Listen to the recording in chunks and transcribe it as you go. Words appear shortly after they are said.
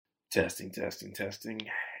Testing, testing, testing,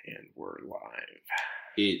 and we're live.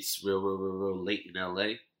 It's real late in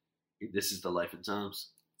LA. This is the Life and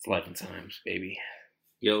Times. It's Life and Times, baby.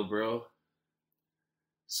 Yo, bro.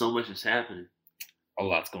 So much is happening. A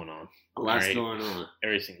lot's going on. A lot's going on.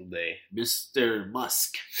 Every single day. Mr.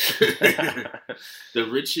 Musk. The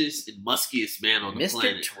richest and muskiest man on the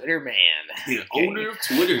planet. Mr. Twitter Man. The owner of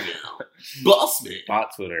Twitter now. Boss man.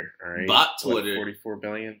 Bot Twitter, all right? Bot Twitter. 44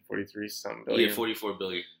 billion? 43 something billion? Yeah, 44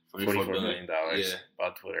 billion. $44 billion. Yeah.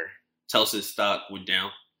 Bot Twitter. Tesla's stock went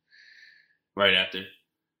down right after.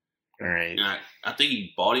 All right. And I think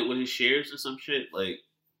he bought it with his shares or some shit.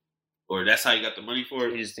 Or that's how he got the money for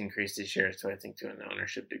it. He just increased his shares to, I think, to an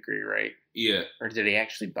ownership degree, right? Yeah. Or did he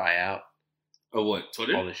actually buy out Oh, what?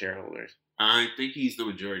 Twitter? all the shareholders? I think he's the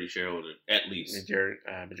majority shareholder, at least.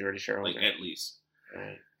 Majority shareholder? At least.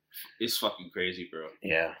 Right. It's fucking crazy, bro.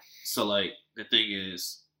 Yeah. So, the thing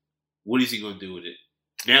is, what is he going to do with it?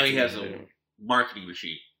 Now he has a marketing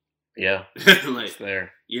machine. Yeah. It's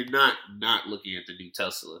there. You're not looking at the new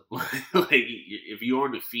Tesla. If you're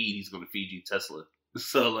on the feed, he's going to feed you Tesla.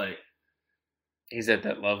 So, he's at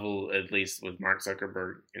that level, at least with Mark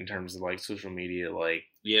Zuckerberg, in terms of social media.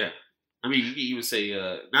 Yeah, I mean, you can even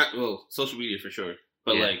say social media for sure,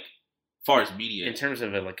 but yeah. as far as media, in terms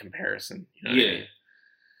of a comparison, yeah. What I mean?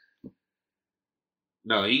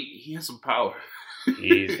 No, he has some power.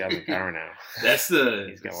 He's got some power now. He's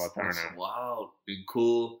got a lot of power now. Wild and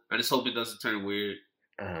cool. I just hope it doesn't turn weird.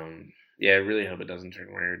 Yeah, I really hope it doesn't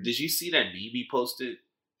turn weird. Did you see that meme he posted?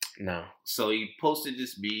 No. So he posted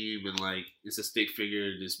this meme and it's a stick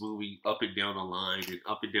figure just moving up and down the line and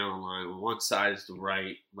up and down the line. On one side is the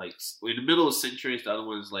right, in the middle is centrist, the other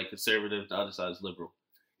one is conservative, the other side is liberal.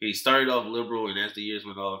 And he started off liberal, and as the years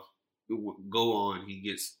went off, he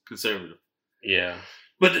gets conservative. Yeah.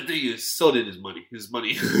 But the thing is, so did his money. His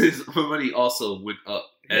money also went up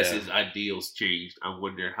as his ideals changed. I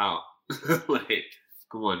wonder how.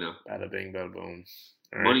 Come on now. Bada bing, bada boom.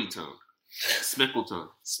 All Money right. time. Smeckle time.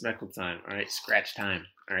 Smeckle time. All right. Scratch time.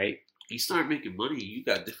 All right. You start making money, you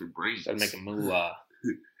got different brains. Start making moolah.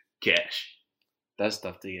 Cash. Does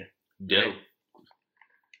stuff to you. Dope. Right?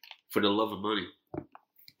 For the love of money.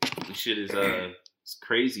 The shit is it's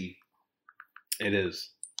crazy. It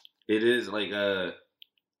is. It is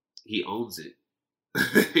he owns it.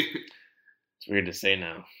 It's weird to say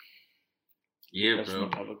now. Yeah, That's bro. from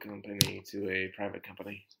a public company to a private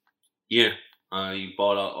company. Yeah. He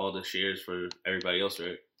bought out all the shares for everybody else,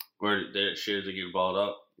 right? Or their shares are getting bought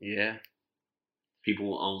up. Yeah. People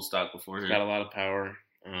will own stock beforehand. He's got a lot of power.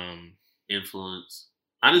 Influence.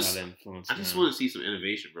 A lot of influence. I just want to see some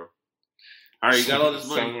innovation, bro. All right, you got all this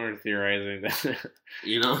money. Some were theorizing that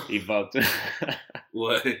he bought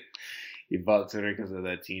what? He bought Twitter because of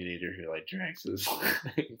that teenager who drags his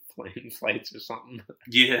plane flights or something.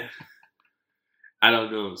 Yeah. I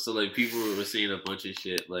don't know. So people were saying a bunch of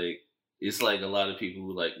shit. It's a lot of people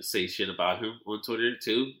who say shit about him on Twitter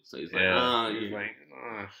too. So he's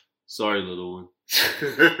sorry, little one.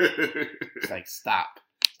 It's stop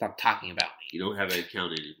talking about me. You don't have an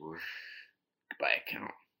account anymore. Goodbye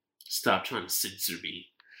account. Stop trying to censor me.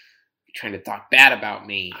 You're trying to talk bad about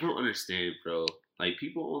me. I don't understand, bro.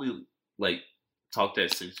 People only talk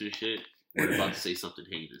that censor shit when they're about to say something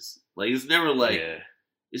heinous. It's never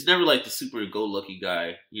It's never the super go-lucky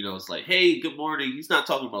guy. It's hey, good morning. He's not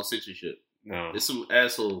talking about censorship. No. It's some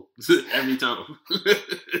asshole every time.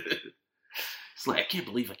 It's I can't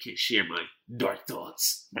believe I can't share my dark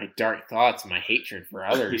thoughts. My dark thoughts, my hatred for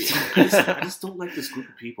others. I just don't like this group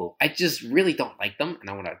of people. I just really don't like them, and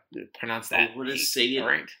I want to pronounce that. I want to say it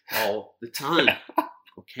right all the time.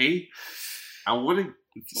 Okay? I want to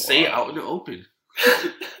say it out in the open.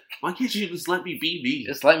 Why can't you just let me be me?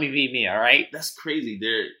 Just let me be me, all right? That's crazy.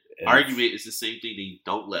 Their argument is the same thing they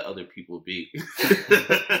don't let other people be.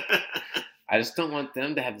 I just don't want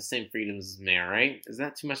them to have the same freedoms as me, all right? Is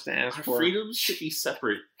that too much to ask for? Freedoms should be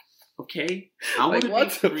separate, okay? I want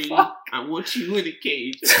to be free. Fuck? I want you in a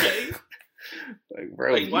cage, okay?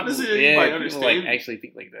 Bro, why doesn't anybody understand? People actually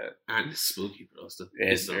think like that. It's spooky, bro.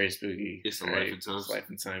 It's very spooky. It's the life and times. It's life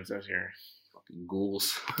and times out here. Fucking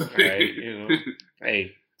ghouls. All right,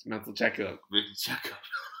 hey, it's mental checkup. Mental checkup.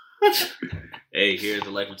 Hey, here at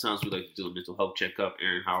the Life and Times, we like to do a mental health checkup.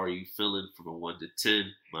 Aaron, how are you feeling from a 1 to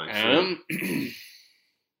 10, my friend?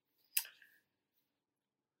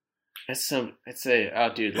 I'd say,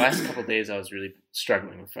 oh, dude, last couple of days I was really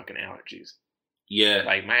struggling with fucking allergies. Yeah.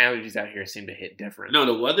 My allergies out here seem to hit different. No,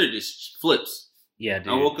 the weather just flips. Yeah,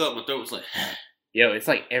 dude. I woke up, my throat was like, Yo, it's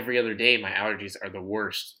like every other day my allergies are the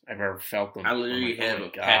worst I've ever felt them. I literally I'm like, have oh my a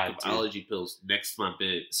pack God, of dude. allergy pills next to my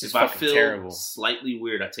bed. This is If I fucking feel terrible. slightly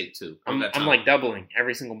weird, I take 2. I don't got I'm time. like doubling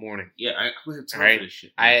every single morning. Yeah, I don't have time Right? for this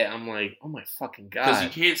shit. I'm like, oh my fucking Because God. you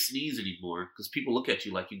can't sneeze anymore because people look at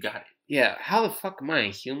you like you got it. Yeah, how the fuck am I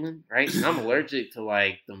a human, right? And I'm allergic to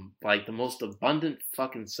like the most abundant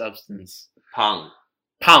fucking substance, Pollen,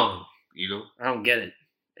 pollen. you know? I don't get it.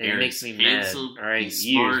 It Aaron's makes me handsome, mad. All right, he's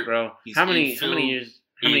years, smart, bro. he's How many in film, years?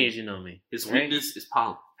 How many years you know me? His right? weakness is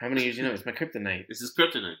pollen. How many years you know? It's my kryptonite. This is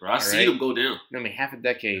kryptonite, bro. I've All seen right. him go down. You know me, half a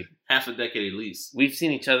decade. Half a decade at least. We've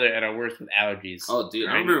seen each other at our worst with allergies. Oh, dude,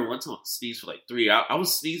 I right? remember one time I sneezed for like 3 hours. I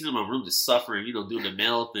was sneezing in my room, just suffering, doing the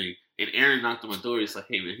nail thing. And Aaron knocked on my door. He's like,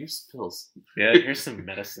 "Hey, man, here's some pills. Yeah, here's some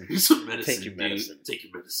medicine. Here's some medicine. Take your dude. medicine. Take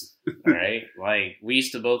your medicine." All right, like we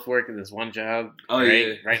used to both work in this one job. Oh, right?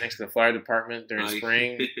 yeah. Right next to the fire department during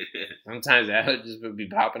spring. Sometimes allergies would be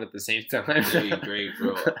popping at the same time. That'd be great,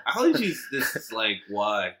 bro. Allergies, this is like,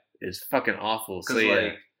 why? It's fucking awful. So Because,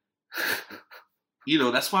 yeah.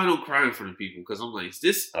 like, that's why I don't cry in front of people. Because I'm like, is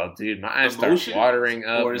this, Oh, dude, my eyes emotion, start watering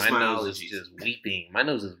up. or is My my nose allergies? is just weeping. My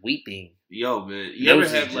nose is weeping yo, man, you Nose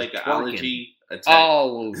ever is have like an just allergy attack?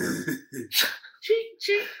 all over,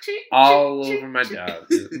 all over my job.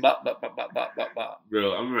 Just bop, bop, bop, bop, bop, bop, bop.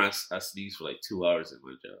 Bro, I remember I sneezed for like 2 hours at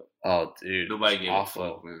my job. Oh, dude, Nobody it's gave a awful.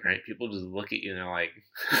 fuck, man. Right? People just look at you and they're like,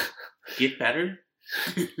 Get better?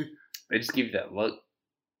 they just give you that look.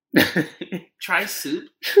 Try soup?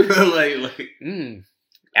 like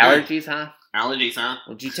Allergies, huh? allergies, huh?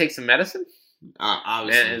 Would you take some medicine?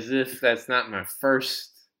 Obviously. Man, as if that's not my first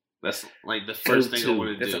That's like the first thing I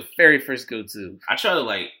want to That's do. the very first go-to. I try to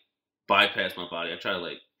like bypass my body. I try to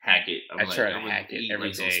like hack it. I try to I'm gonna hack it eat every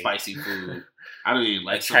like some day. spicy food. I don't even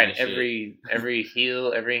like I tried some of the every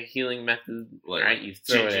healing method. Like right, you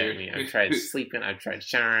throw it ginger. at me. I tried sleeping. I tried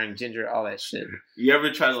showering, ginger, all that shit. shit. You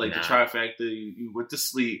ever try to like Nah. the trifecta? You went to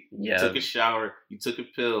sleep. You Yeah. took a shower. You took a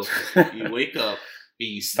pill. You wake up and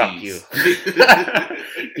you Fuck sneeze.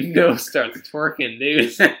 You know, start twerking,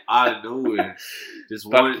 dude. Out of nowhere, just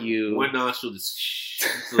Fuck you. one nostril just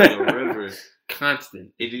it's like a river.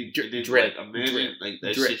 Constant. And then Drip, like imagine drip, like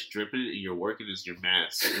that drip. shit's dripping and you're working as your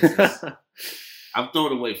mask. It's just- I've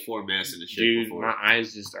thrown away 4 masks in the shit Dude, before. my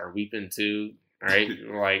eyes just are weeping too. All right,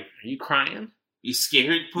 like, are you crying? You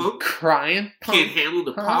scared, punk? Crying? Can't handle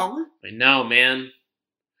the Huh? pollen? Like, no, man.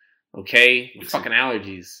 Okay, fucking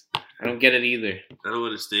allergies. I don't get it either. I don't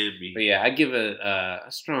understand me. But yeah, I give it a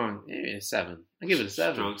strong maybe a 7. I give it a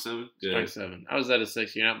 7. Strong 7? Strong Good. 7. I was at a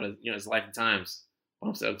 6, but it's life and times.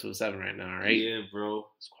 Bumps up to a 7 right now, right? Yeah, bro.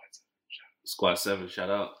 Squad 7, shout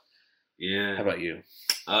out. Yeah. How about you?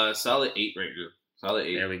 Solid 8 right now. Solid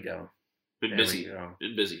 8. There we go. Been There busy. we go.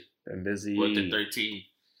 Been busy. Been busy. Worked at 13.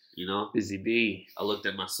 Busy bee. I looked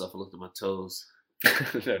at myself. I looked at my toes.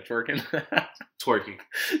 They're twerking. Twerking.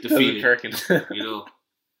 Those are Defeated. twerking.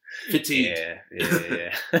 Fatigued.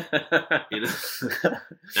 Yeah.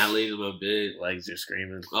 Not laying in my bed. Legs are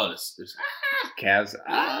screaming. Oh, this Calves.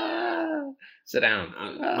 Sit down.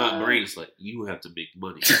 my brain's like, you have to make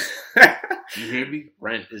money. You hear me?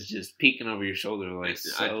 Rent is just peeking over your shoulder, like,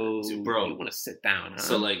 so bro. you want to sit down, huh?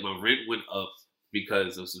 So like my rent went up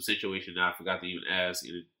because of some situation that I forgot to even ask,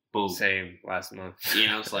 and boom. Same last month.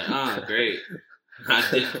 Yeah, I was like, oh, great.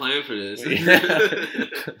 I didn't plan for this.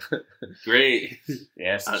 Great.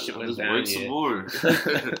 Yeah, some I'll shit went just down. work some Yeah. more.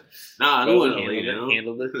 Nah, I don't want to lay down.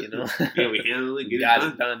 Handled it, Yeah, we handle it. Get it Got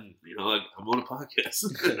done. it done. Like, I'm on a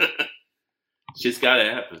podcast. Shit's gotta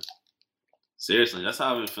happen. Seriously, that's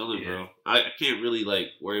how I've been feeling, bro. I can't really like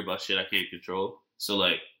worry about shit I can't control. So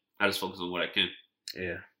like, I just focus on what I can.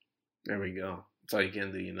 Yeah. There we go. That's all you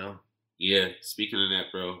can do, Yeah. Speaking of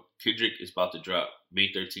that, bro, Kendrick is about to drop May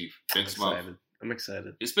 13th next month. I'm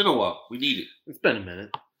excited. It's been a while. We need it. It's been a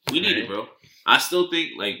minute. We need Right. it, bro. I still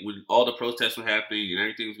think like when all the protests were happening and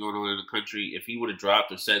everything was going on in the country, if he would have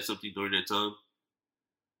dropped or said something during that time,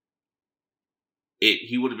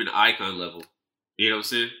 he would have been icon level. You know what I'm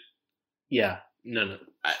saying? Yeah. No.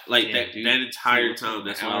 Like Damn, that dude. that entire See, time.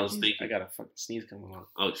 That's what I was allergies. thinking. I got a fucking sneeze coming on.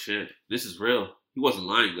 Oh shit, this is real. He wasn't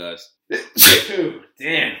lying, guys.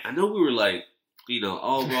 Damn. I know we were like, we're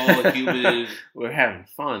all human. We're having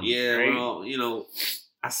fun. Yeah, right? we're all,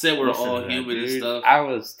 I said we're Listen all to that, human and dude. stuff. I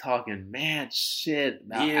was talking mad shit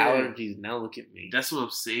about Yeah. allergies. Now look at me. That's what I'm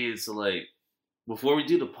saying. So like, before we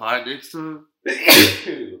do the pod next time,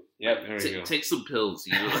 Yep, there we go. take some pills.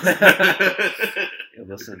 Yo,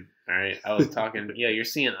 listen, all right. I was talking. Yeah, you're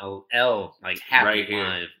seeing a L like happy Right here.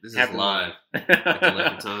 live. This is Happy live. Like 11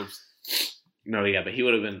 live. times. No, yeah, but he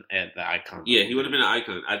would have been at the icon. Yeah, he would have been an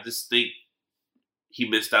icon. I just think he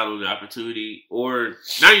missed out on the opportunity, or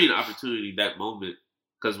not even an opportunity that moment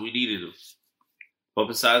because we needed him. But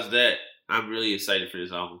besides that, I'm really excited for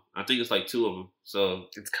this album. I think it's like 2 of them, so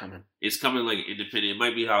it's coming. It's coming like independent. It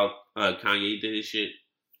might be how Kanye did his shit,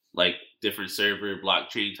 like different server,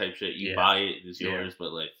 blockchain type shit. You buy it, and it's yours,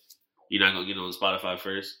 but like you're not gonna get it on Spotify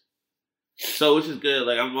first. So, which is good.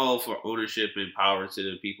 Like, I'm all for ownership and power to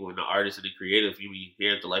the people and the artists and the creative. You mean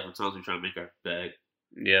here at the Life of Times, we try to make our bag.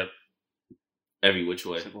 Yep. Every which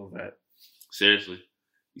way. Simple as that. Seriously.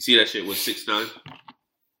 You see that shit with 6ix9ine?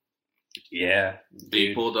 Yeah. They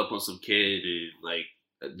dude. pulled up on some kid and, like,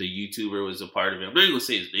 the YouTuber was a part of it. I'm not even going to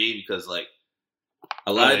say his name because, like,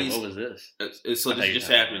 a lot of these... What was this? So this just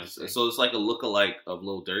happened. So it's like a lookalike of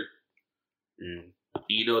Lil Durk. Mm.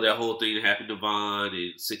 You know that whole thing that happened to Von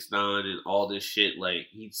and 6ix9ine and all this shit. Like,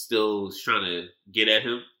 he still is trying to get at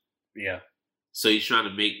him. Yeah. So he's trying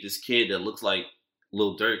to make this kid that looks like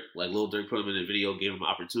Lil Durk. Like, Lil Durk put him in a video, gave him an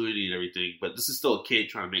opportunity and everything. But this is still a kid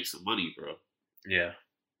trying to make some money, bro. Yeah.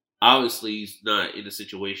 Obviously, he's not in a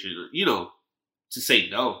situation, you know, to say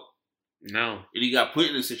no. No. And he got put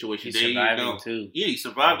in a situation. He's surviving, too. Yeah, he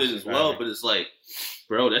survived it as well. But it's like,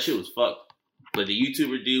 bro, that shit was fucked. But the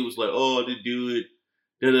YouTuber dude was like, oh, I didn't do it.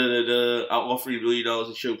 I'll offer you $1 million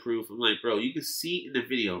to show proof. I'm like, bro, you can see in the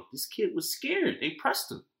video, this kid was scared. They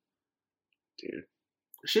pressed him. Dude.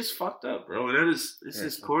 Shit's fucked up, bro. And it's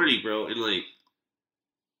just corny, bro. And like,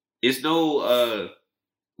 it's no,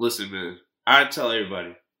 listen, man, I tell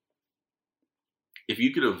everybody, if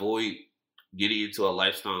you can avoid getting into a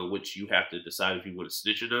lifestyle in which you have to decide if you want to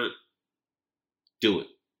snitch or not, do it.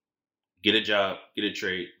 Get a job, get a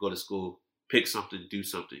trade, go to school, pick something, do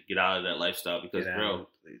something, get out of that lifestyle because, bro,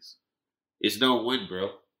 please. It's no win, bro.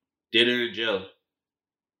 Dead or in jail.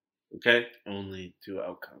 Okay? Only 2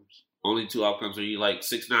 outcomes. Only 2 outcomes. Are you like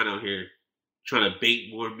 6ix9ine out here trying to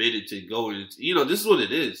bait more men into going? You know, this is what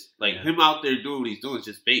it is. Like, him out there doing what he's doing is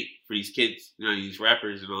just bait for these kids, you know, these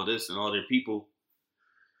rappers and all this and all their people.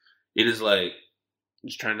 It is like,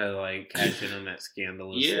 just trying to like cash in on that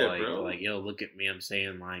scandalous, bro. Like, yo, look at me, I'm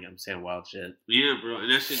saying wild shit. Yeah, bro, and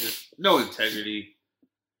that shit just no integrity.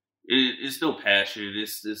 It's no passion.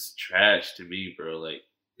 It's trash to me, bro. Like,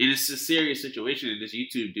 it's a serious situation. And this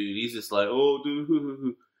YouTube dude, he's just like, oh,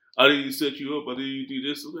 dude, I didn't set you up. I didn't do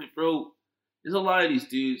this. I'm like, bro, there's a lot of these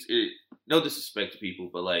dudes. No disrespect to people,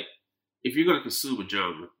 but like, if you're gonna consume a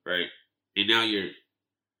genre, right, and now you're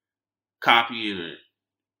copying or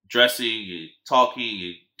dressing and talking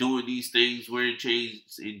and doing these things, wearing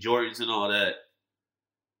chains and Jordans and all that,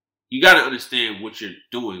 you got to understand what you're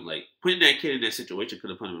doing. Like, putting that kid in that situation could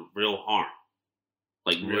have put him in real harm.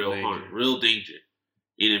 Like, real harm. Real danger.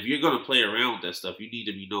 And if you're going to play around with that stuff, you need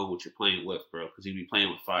to be knowing what you're playing with, bro, because you be playing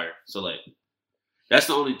with fire. So, like, that's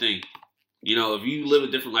the only thing. You know, if you live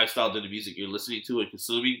a different lifestyle than the music you're listening to and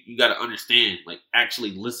consuming, you got to understand, like,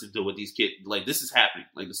 actually listen to what these kids, like, this is happening.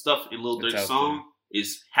 Like, the stuff in Lil Durk's song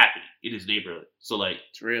is happening in his neighborhood. So, like,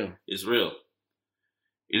 it's real. It's real.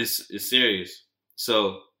 It's serious.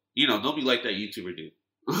 So, you know, don't be like that YouTuber dude.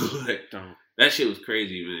 Like, don't. That shit was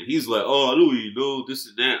crazy, man. He's like, oh, I don't even know this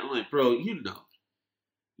and that. I'm like, bro, you know.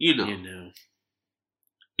 You know.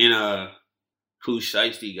 And Pooh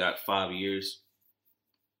Shiesty got 5 years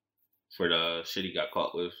for the shit he got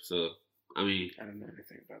caught with. So, I mean, I don't know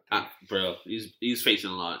anything about that. Bro, he's facing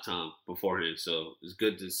a lot of time beforehand, so it's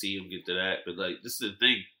good to see him get to that. But like, this is the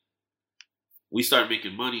thing: we start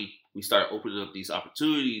making money, we start opening up these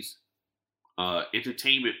opportunities,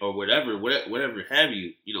 entertainment or whatever have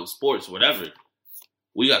you, you know, sports, whatever.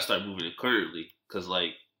 We got to start moving it currently because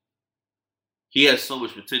like he has so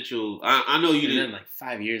much potential. I know you didn't. Like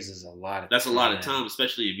 5 years is a lot. That's a lot of time,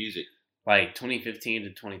 especially in music. Like 2015 to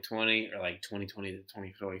 2020, or like 2020 to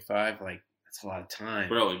 2025, like that's a lot of time,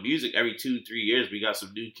 bro. In music, every 2-3 years, we got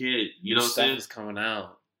some new kid. You know what I'm saying? Stuff is coming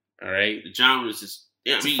out. All right, the genre is just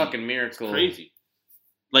it's a fucking miracle. It's crazy.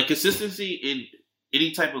 Like consistency in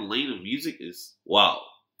any type of lane of music is wild.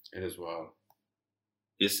 It is wild.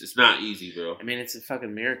 It's not easy, bro. I mean, it's a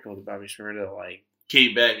fucking miracle that Bobby Shmurda like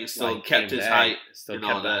came back and still kept his hype, still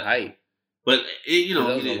kept the hype. But it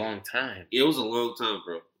was a long time. It was a long time,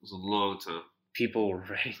 bro. It was a long time. People were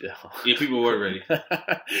ready though. Yeah, people were ready.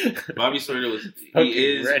 Bobby Shmurda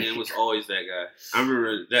is ready. And was always that guy. I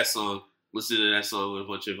remember that song, listening to that song with a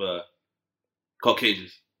bunch of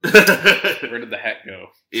Caucasians. Where did the hat go?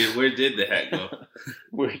 Yeah, where did the hat go?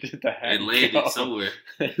 Where did the hat go? It landed somewhere.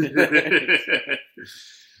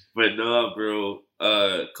 But no, bro.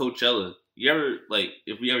 Coachella. You ever, like,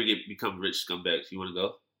 if we ever become rich scumbags, you want to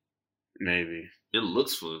go? Maybe. It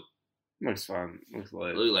looks fun. Looks fun. Looks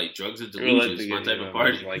lit. Look like drugs and Really like delusions, to my get, type of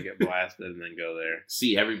party. just, like get blasted and then go there.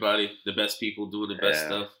 See everybody, the best people doing the best Yeah.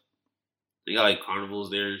 stuff. They got like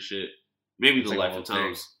carnivals there and shit. Maybe It's the like a Life of whole thing.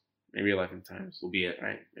 Times Maybe Life in Times. will be at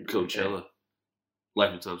Right. Maybe Coachella.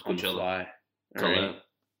 Life of Times On the Coachella. fly. All Collab. right.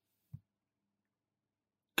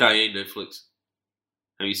 Kanye Netflix.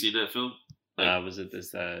 Have you seen that film? Was it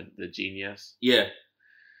this the Genius? Yeah.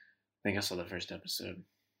 I think I saw the first episode.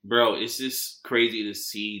 Bro, it's just crazy to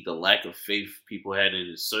see the lack of faith people had in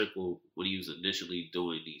his circle when he was initially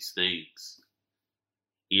doing these things.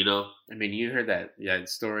 You know? I mean, you heard that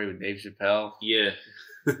story with Dave Chappelle, Yeah.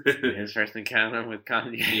 his first encounter with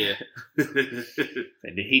Kanye. Yeah.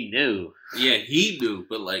 And he knew. Yeah, he knew,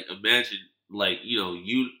 but like imagine like, you know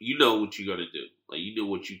what you're gonna do. Like you know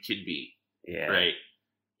what you can be. Yeah. Right?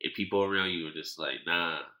 And people around you are just like,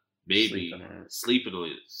 nah, maybe sleeping on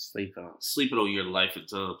it. Sleeping on your life and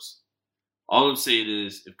times. All I'm saying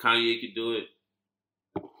is if Kanye can do it,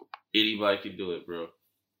 anybody can do it, bro.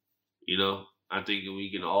 You know? I think we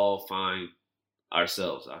can all find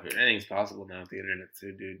ourselves out here. Anything's possible now with the internet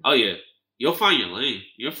too, dude. Oh yeah. You'll find your lane.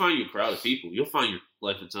 You'll find your crowd of people. You'll find your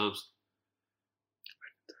life and times.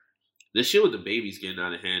 This shit with the baby's getting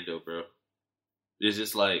out of hand though, bro. It's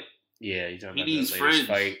just like Yeah, he's talking he about needs that friends.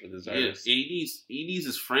 fight with his Yeah, artist. he needs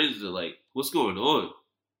his friends to like, what's going on?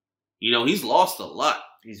 You know, he's lost a lot.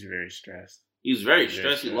 He's very stressed. He's very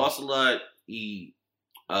stressed. He lost a lot.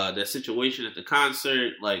 That situation at the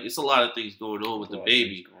concert, like it's a lot of things going on with the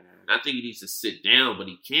baby. I think he needs to sit down, but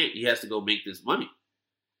he can't. He has to go make this money.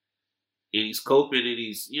 And he's coping and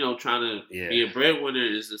he's, trying to be a breadwinner.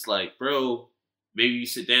 It's just like, bro, maybe you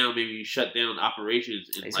sit down, maybe you shut down operations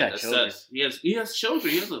and He's like got children. assess. He has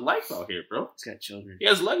children. He has a life out here, bro. He's got children. He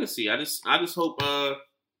has legacy. I just hope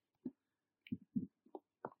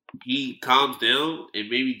he calms down and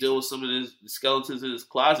maybe deal with some of the skeletons in his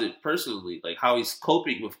closet personally, like how he's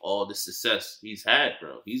coping with all the success he's had,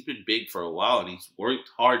 bro. He's been big for a while and he's worked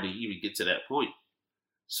hard to even get to that point.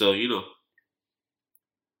 So,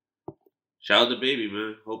 shout out to Baby,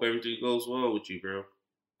 man. Hope everything goes well with you, bro.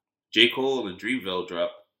 J. Cole and Dreamville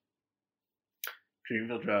dropped.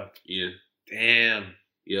 Dreamville dropped. Yeah. Damn.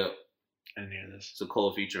 Yep. I didn't hear this. It's a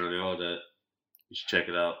Cole feature on there, all that. You should check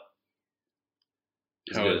it out.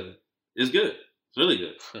 It's How good. is it? It's good. It's really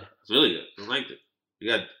good. It's really good. I liked it. You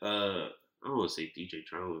got, I don't want to say DJ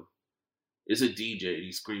Tron. It's a DJ and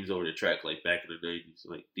he screams over the track like back in the 90s.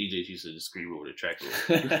 Like DJs used to just scream over the track.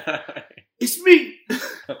 It's me!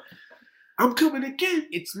 I'm coming again.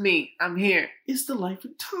 It's me. I'm here. It's the Life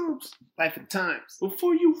and Times. Life and Times.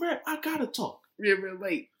 Before you rap, I gotta talk. Real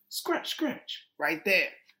late. Scratch. Right there.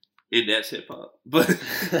 And that's hip hop. But,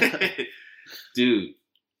 dude,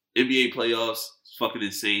 NBA playoffs, it's fucking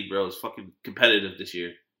insane, bro. It's fucking competitive this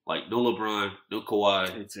year. Like, no LeBron, no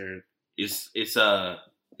Kawhi.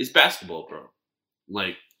 It's basketball, bro.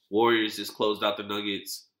 Like, Warriors just closed out the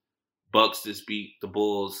Nuggets. Bucks just beat the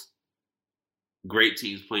Bulls. Great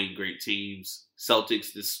teams playing great teams.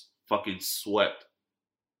 Celtics just fucking swept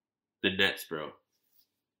the Nets, bro.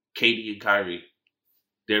 KD and Kyrie.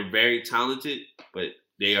 They're very talented, but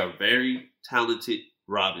they are very talented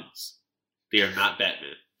Robins. They are not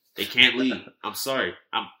Batman. They can't lead. I'm sorry.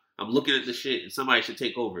 I'm looking at the shit and somebody should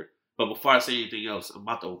take over. But before I say anything else, I'm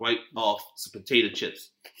about to wipe off some potato chips.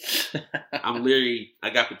 I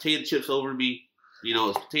got potato chips over me.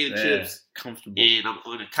 It's potato chips. Comfortable. And I'm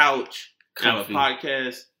on a couch. I have a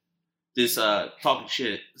podcast. This talking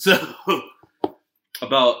shit. So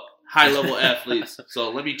about high level athletes.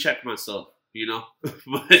 So let me check myself,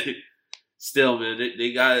 But still, man,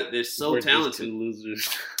 they're so talented. Two losers.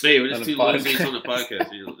 Hey, we're just two losers on the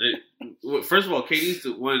podcast. First of all, KD's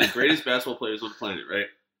one of the greatest basketball players on the planet, right?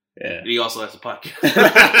 Yeah. And he also has a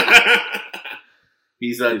podcast.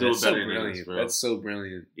 He's doing better than us, bro. That's so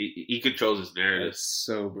brilliant. He controls his narrative. That's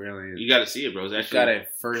so brilliant. You got to see it, bro. It's actually got a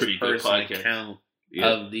first pretty good person podcast. account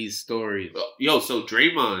of these stories. Yo, so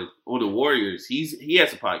Draymond on the Warriors, he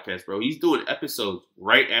has a podcast, bro. He's doing episodes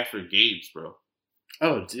right after games, bro.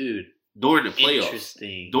 Oh, dude. During the playoffs.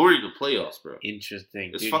 Interesting. During the playoffs, bro.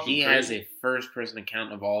 Interesting. It's Dude, fucking he crazy. has a first person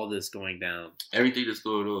account of all this going down. Everything that's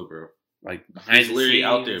going on, bro. Like behind He's the literally scenes,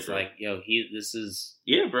 out there, bro. Like, this is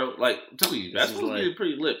Yeah, bro. Like, I'm telling you, This is basketball's like- getting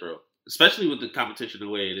pretty lit, bro. Especially with the competition the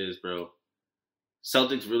way it is, bro.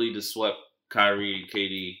 Celtics really just swept Kyrie and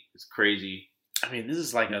KD. It's crazy. I mean, this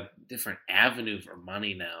is like a different avenue for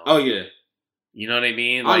money now. Oh, yeah. You know what I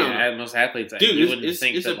mean? Oh, Like no. most athletes, Dude, you wouldn't it's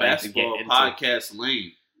think a that, like, to get basketball into. podcast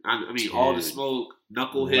lane. I mean, all the Dude. smoke,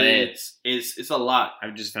 knuckleheads. It's a lot. I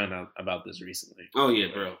just found out about this recently. Oh, yeah,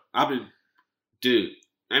 bro. Dude.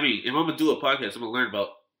 I mean, if I'm going to do a podcast, I'm going to learn about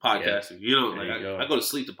podcasting. There you Like, go. I go to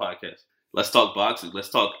sleep to podcast. Let's talk boxing. Let's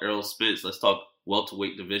talk Errol Spence. Let's talk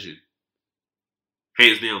welterweight division.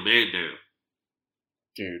 Hands down, man down.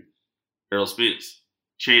 Dude. Errol Spence,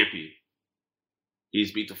 champion.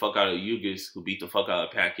 He's beat the fuck out of Ugas, who beat the fuck out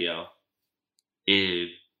of Pacquiao. And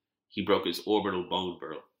he broke his orbital bone,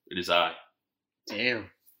 bro, in his eye. Damn.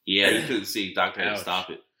 Yeah, he couldn't see. Doctor had to stop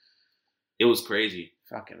it. It was crazy.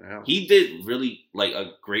 Fucking hell. He did really, like,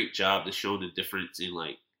 a great job to show the difference in,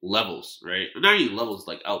 like, levels, right? Not even levels,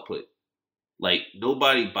 like, output. Like,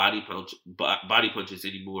 nobody body punches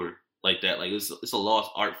anymore like that. Like, it's a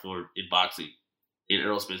lost art form in boxing. And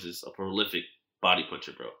Errol Spence is a prolific body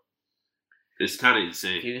puncher, bro. It's kind of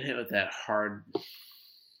insane. If you can hit with that hard...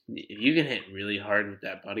 If you can hit really hard with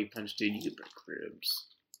that body punch, dude, you can break ribs.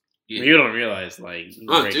 Yeah. You don't realize, like...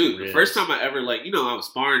 Oh, dude, ribs. The first time I ever, like, I was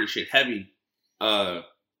sparring and shit heavy,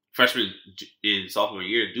 freshman in sophomore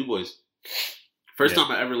year at Du Bois. First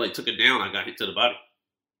time I ever, like, took it down, I got hit to the body.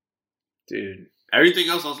 Dude. Everything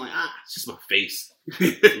else, I was like, it's just my face.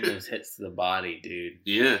 Those hits to the body, dude.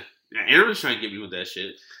 Yeah. Aaron was trying to get me with that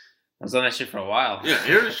shit. I was on that shit for a while. Yeah,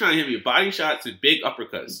 Aaron was trying to hit me with body shots and big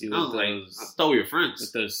uppercuts. I was like, I thought we were friends.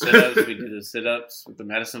 With those sit-ups, we did the sit-ups with the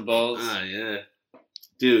medicine balls. Yeah.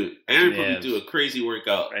 Dude, Aaron put me through a crazy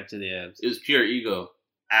workout. Right to the abs. It was pure ego.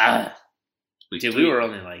 Like dude, we were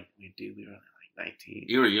only like 19.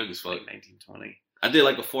 You were young as fuck. Like 19, 20. I did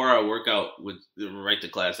like a 4-hour workout with right to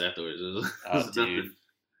class afterwards. It was dude. nothing.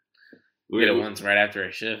 We did it once right after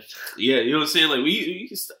a shift. Yeah, you know what I'm saying? Like we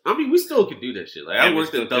still can do that shit. Like I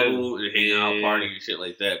worked a double and hang out, party and shit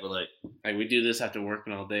like that. But like we do this after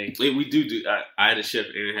working all day. Like we do. I had a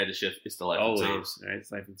shift. Aaron had a shift. It's the life of times. Right? It's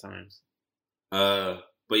life and times.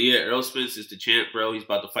 But yeah, Errol Spence is the champ, bro. He's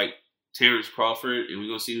about to fight Terrence Crawford, and we're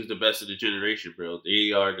gonna see who's the best of the generation, bro.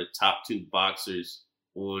 They are the top 2 boxers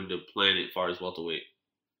on the planet as far as welterweight.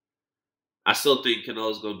 I still think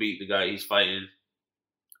Canelo's gonna beat the guy he's fighting.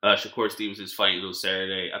 Shakur Stevenson's fighting on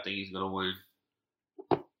Saturday. I think he's gonna win.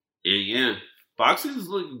 And yeah, boxing is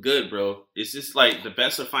looking good, bro. It's just like the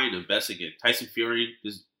best are fighting the best again. Tyson Fury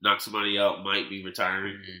just knocked somebody out, might be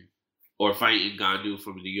retiring, or fighting Ngannou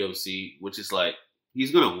from the UFC, which is like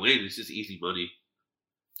he's gonna win. It's just easy money.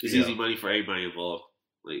 It's easy money for everybody involved.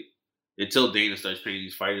 Like until Dana starts paying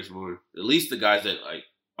these fighters more, at least the guys that like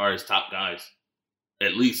are his top guys,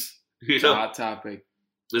 at least. It's a hot topic.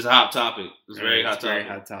 It's a hot topic. It's a very hot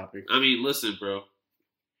topic. I mean, listen, bro.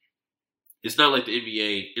 It's not like the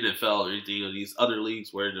NBA, NFL, or anything of these other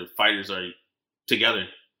leagues where the fighters are together.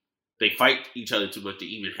 They fight each other too much to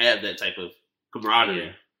even have that type of camaraderie.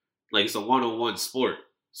 Yeah. Like it's a one-on-one sport.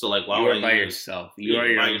 So like, why you are by yourself? You are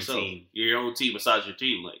your own team. You're your own team besides your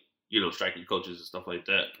team, like striking coaches and stuff like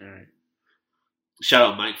that. All right.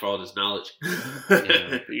 Shout out Mike for all this knowledge.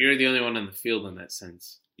 Yeah, but you're the only one on the field in that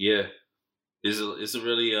sense. Yeah. It's a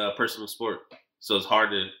really personal sport, so it's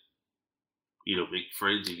hard to, make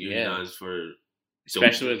friends and unionize for.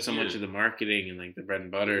 Especially with so much of the marketing and like the bread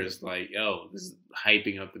and butter is like, yo, this is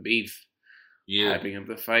hyping up the beef, hyping up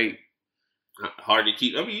the fight. Hard to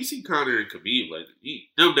keep. I mean, you see Conor and Khabib, like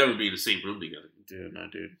they'll never be in the same room together.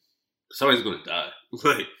 Dude. Somebody's gonna die.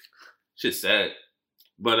 Like, shit's sad.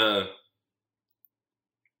 But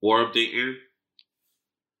war update, Aaron.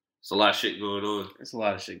 It's a lot of shit going on. There's a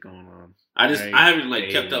lot of shit going on. I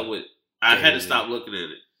haven't kept up with. I had to stop looking at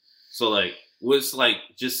it. So like, what's like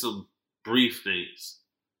just some brief things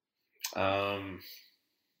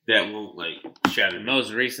that won't like shatter.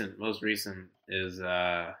 Most recent is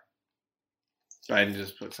Biden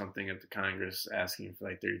just put something at the Congress asking for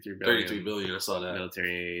like $33 billion. $33 billion. I saw that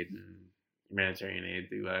Military aid and humanitarian aid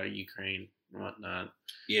to Ukraine and whatnot.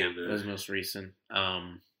 Yeah, man. That was most recent.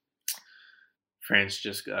 France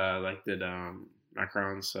just elected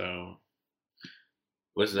Macron, so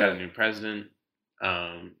what's that? Got a new president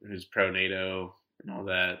who's pro-NATO and all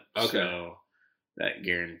that. Okay. So that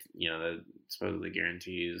that supposedly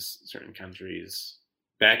guarantees certain countries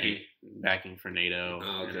backing for NATO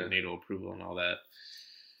and NATO approval and all that.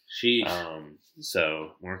 Sheesh.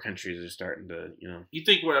 So more countries are starting to, You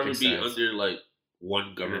think we'll ever be under like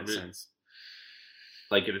one government?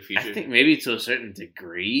 Like in the future? I think maybe to a certain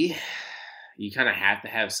degree. You kind of have to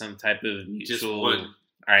have some type of mutual. Just one.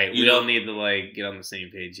 All right, we all need to get on the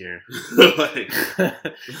same page here.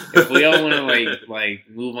 If we all want to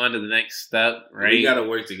move on to the next step, right? We got to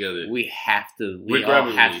work together. We have to. We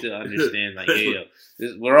all have to understand,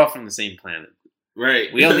 we're all from the same planet,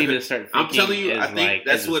 right? We all need to start. I'm telling you, I think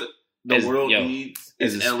that's what the world needs.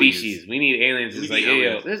 As a species, we need aliens. It's like,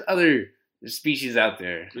 there's other species out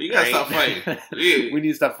there. You gotta stop fighting. We need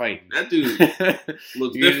to stop fighting. That dude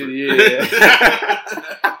looks different.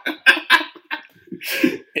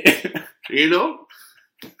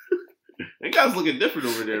 That guy's looking different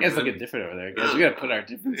over there. Guys looking different over there, guys. We gotta put our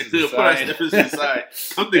differences aside. Put our differences aside.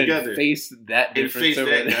 Come together. And face that difference over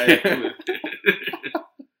there. Guy.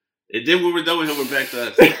 And then when we're done with him, we're back to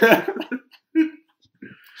us.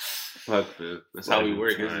 Fuck, man. That's how we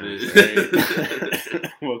work, isn't it?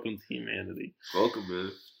 Right? Welcome to humanity. Welcome,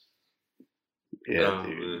 man. Yeah,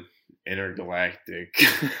 dude. Man. Intergalactic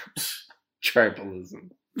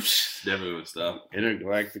tribalism. Never gonna stop.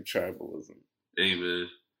 Intergalactic tribalism. Hey, man.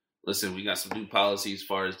 Listen, we got some new policies as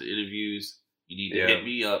far as the interviews. You need to hit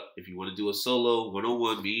me up if you want to do a solo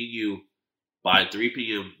 101, me and you, by 3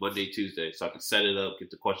 p.m. Monday, Tuesday, so I can set it up, get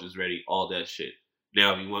the questions ready, all that shit.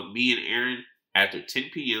 Now, if you want me and Aaron after 10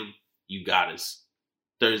 p.m., you got us.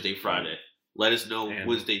 Thursday, Friday. Let us know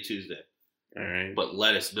Wednesday, Tuesday. All right. But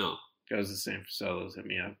let us know. Goes the same for solos. Hit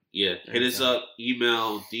me up. Yeah. Hit us up,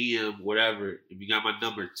 email, DM, whatever. If you got my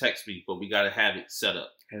number, text me, but we got to have it set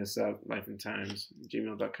up. Hit us up,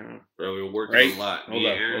 lifeandtimes@gmail.com. Bro, we're working a lot. Hold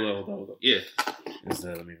up. Yeah.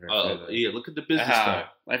 Let me verify that. Yeah, look at the business card.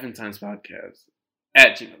 Life and Times Podcast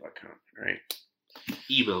 @gmail.com. All right.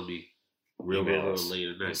 Email me. Real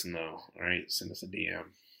later night. Let us know. All right. Send us a DM.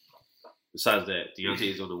 Besides that,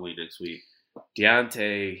 Deontay's on the way next week.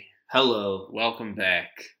 Deontay. Hello. Welcome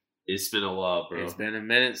back. It's been a while, bro. It's been a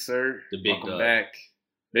minute, sir. The big Welcome back.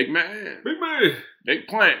 Big man. Big man. Big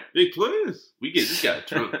plan. Big plans. We get this guy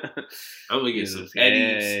drunk. I'm going to get some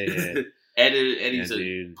Eddies. Eddie's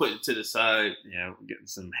putting to the side. Yeah, we're getting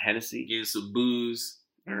some Hennessy. Getting some booze.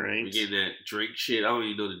 All right. We're getting that drink shit. I don't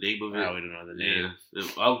even know the name of it. Oh, we don't know the name. Yeah.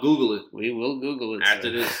 I'll Google it. We will Google it.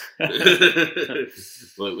 After this.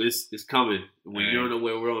 But it's coming. When you're on the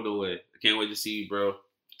way, we're on the way. I can't wait to see you, bro.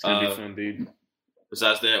 It's going to be fun, dude.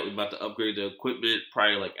 Besides that, we're about to upgrade the equipment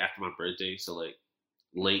probably like after my birthday, so like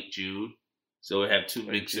late June. So we have 2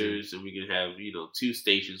 mixers and we can have, 2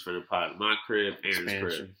 stations for the pod. My crib,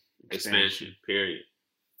 Aaron's crib. Expansion, period.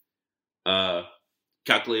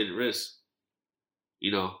 Calculated risk.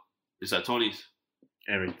 It's at Tony's.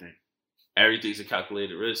 Everything. Everything's a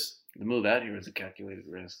calculated risk. The move out here was a calculated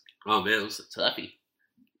risk. Oh man, it was a toughie.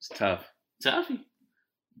 It's tough. Tough.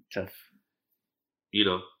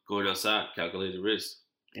 Going outside, calculated risk.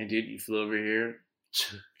 And dude, you flew over here.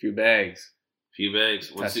 Few bags.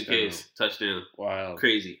 1 suitcase. Touchdown. Wild.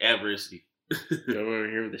 Crazy. Adversity. Go over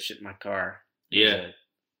here with the shit in my car. Yeah.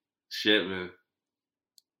 Shit, man.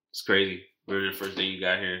 It's crazy. Remember the first day you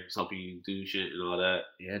got here? It's helping you do shit and all that.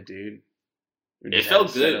 Yeah, dude. It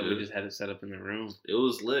felt good. We just had it set up in the room. It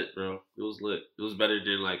was lit, bro. It was lit. It was better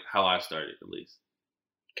than like how I started, at least.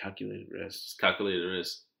 Calculated risk. It's calculated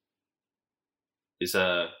risk. It's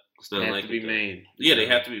not they have like to be made. Yeah, they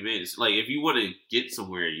have to be made. It's like if you want to get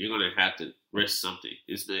somewhere, you're gonna have to risk something.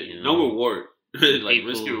 It's no reward. Like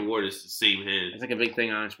risk and reward is the same hand. It's like a big thing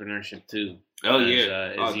in entrepreneurship too. Oh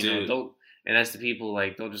yeah, dude. And that's the people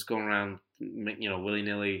like they'll just go around, willy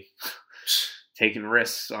nilly taking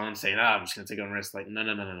risks on saying, I'm just gonna take on risks. Like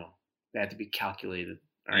no. They have to be calculated.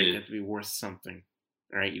 All right, they have to be worth something.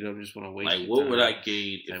 All right, you don't just want to waste. Like, what would I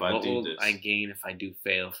gain if I do this? What will I gain if I do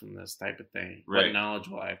fail from this type of thing? Right. What knowledge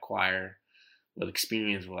will I acquire? What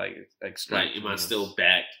experience will I extract? Right, am I still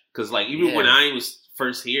backed? Because like even when I was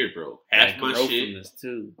first here, bro, half my shit from this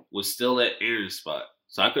too was still at Aaron's spot.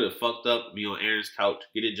 So I could have fucked up, be on Aaron's couch,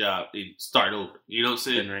 get a job, and start over. You know what I'm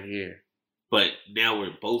saying? Been right here. But now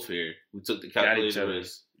we're both here. We took the calculated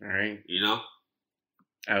risk. All right.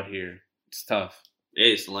 Out here. It's tough.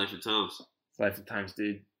 Hey, it's the life of times. It's life of times,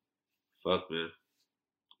 dude. Fuck, man.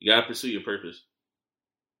 You gotta pursue your purpose.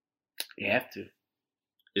 You have to.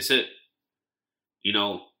 It's it.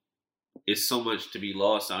 It's so much to be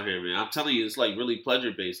lost out here, man. I'm telling you, it's like really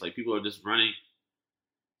pleasure-based. Like, people are just running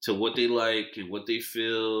to what they like and what they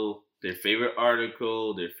feel, their favorite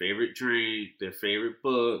article, their favorite drink, their favorite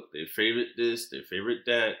book, their favorite this, their favorite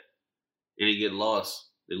that, and they get lost.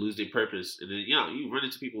 They lose their purpose. And then, you run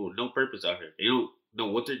into people with no purpose out here. They don't know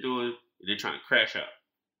what they're doing, and they're trying to crash out.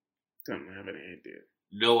 Don't have any idea.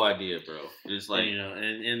 No idea, bro. It's like...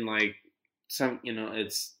 And like,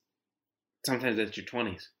 it's... Sometimes that's your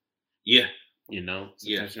 20s. Yeah. Sometimes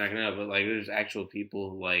you're not going to know. But, like, there's actual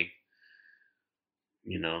people, like,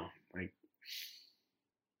 like,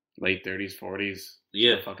 late 30s, 40s.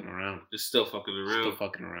 Yeah. Still fucking around. Just still fucking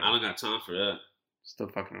around. I don't got time for that. Still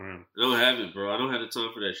fucking around. I don't have it, bro. I don't have the time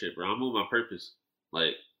for that shit, bro. I'm on my purpose.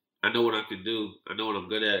 Like, I know what I can do. I know what I'm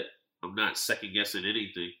good at. I'm not second-guessing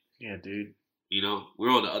anything. Yeah, dude. We're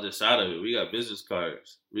on the other side of it. We got business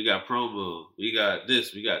cards. We got promo. We got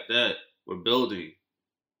this. We got that. We're building.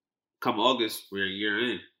 Come August, we're a year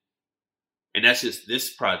in. And that's just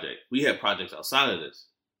this project. We have projects outside of this.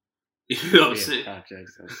 You know what I'm saying?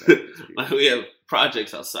 Projects outside of this. Like we have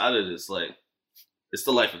projects outside of this. Like it's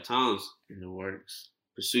the life of Tom's. In the works.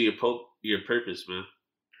 Pursue your purpose, man.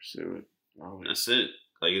 Pursue it. Always. That's it.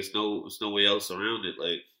 Like it's no way else around it.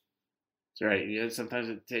 Like that's right. Yeah, sometimes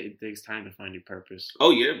it takes time to find your purpose.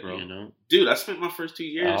 Oh yeah, bro. You know, dude, I spent my first 2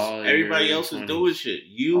 years. Everybody else was doing shit.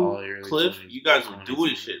 You, Cliff, 20s, you guys were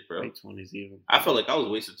doing shit, bro. Late 20s even. I felt like I was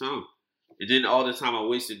wasting time, and then all the time I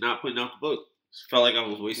wasted not putting out the book, felt like I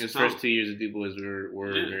was wasting time. The first 2 years of Du Bois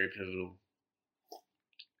were very pivotal.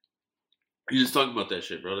 You just talking about that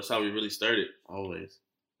shit, bro. That's how we really started. Always.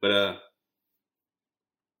 But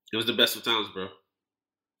it was the best of times, bro.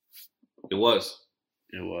 It was.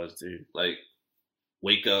 It was, dude. Like,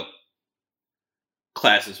 wake up.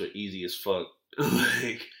 Classes were easy as fuck.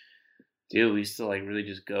 Like, dude, we used to like really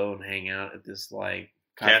just go and hang out at this like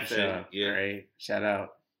coffee shop. Yeah. Right. Shout out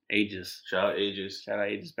Aegis. Shout out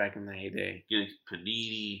Aegis back in the heyday. Getting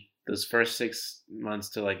panini. Those first 6 months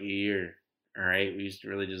to like a year. All right. We used to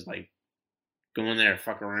really just like go in there,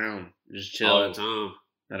 fuck around, just chill all the time.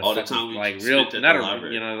 All the time, we like real, not a,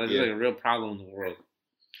 you know, that's like a real problem in the world.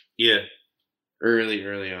 Yeah, early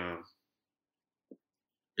on.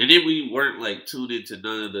 And then we weren't like tuned into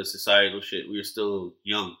none of the societal shit. We were still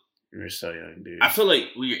young. We were so young, dude. I feel like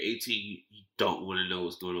when you're 18, you don't want to know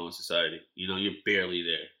what's going on in society. You know, you're barely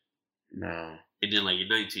there. No. And then like you're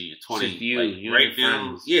 19, you're 20. It's just you, like, you right and your now,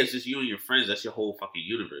 friends. yeah, it's just you and your friends. That's your whole fucking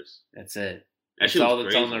universe. That's it. That's all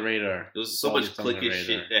that's on the radar. There was so much clickish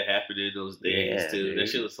shit that happened in those days, too. Dude. That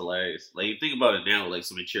shit was hilarious. Like, you think about it now, like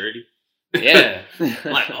some maturity. Yeah.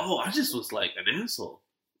 Like, oh, I just was like an asshole.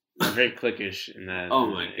 Very clickish in that. Oh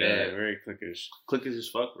my god. Yeah, very clickish. Clickish as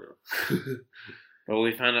fuck, bro. But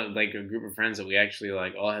we found out like a group of friends that we actually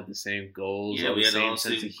like all had the same goals. Yeah, we had all the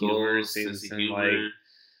same sense of humor, like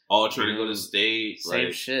all trying to go to state. Same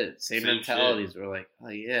like, shit, same mentalities. Shit. We're like, oh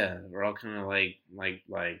yeah, we're all kind of like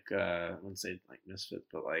I wouldn't say like misfits,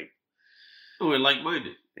 but like we're like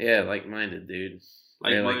minded. Yeah, like minded, dude.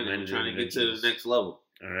 Like minded, trying to get to the next level.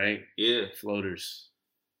 All right. Yeah. Floaters.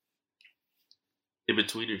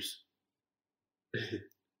 In-betweeners.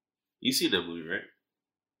 You seen that movie, right?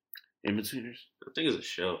 In-betweeners? I think it's a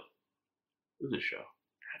show. It's a show.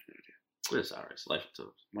 I have no idea. It's alright. It's Life of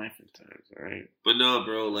Times. Life of Times, alright. But no,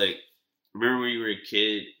 bro, like, remember when you were a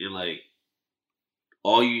kid and like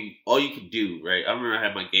all you could do, right? I remember I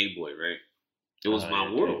had my Game Boy, right? It was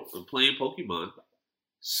my world. I'm playing Pokemon.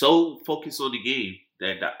 So focused on the game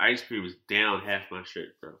that the ice cream was down half my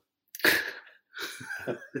shirt, bro.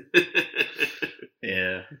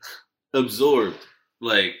 Yeah. Absorbed.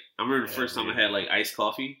 Like, I remember the first time I had like iced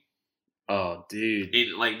coffee. Oh, dude.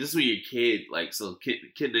 And like, this is when you're a kid. Like, so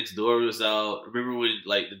kid next door was out. Remember when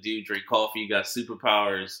like the dude drank coffee, got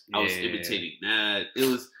superpowers? I was imitating that. It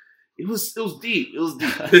was deep. It was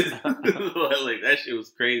deep. Like, that shit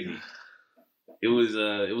was crazy. It was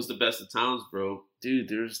the best of times, bro. Dude,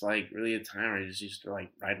 there was like really a time where I just used to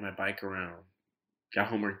like ride my bike around. Got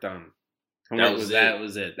homework done. That was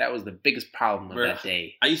it. That was the biggest problem of that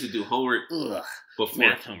day. I used to do homework before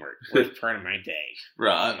math homework. Worst part of my day.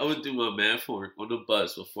 Bro, I would do my math homework on the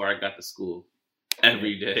bus before I got to school.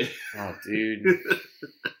 Every day. Oh, dude.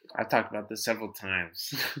 I talked about this several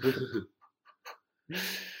times.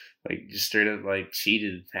 Like, just straight up, like,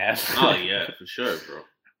 cheated half. Oh, yeah, for sure, bro.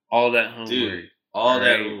 All that homework. Dude,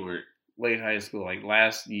 that homework. Late high school, like,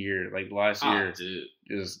 last year. Dude.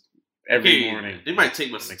 Just every morning. They might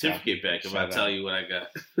take my certificate back if I tell you what I got.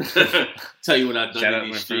 Tell you what I've done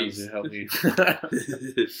in these streets. Shout out my friends who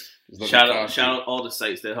helped me. Shout out all the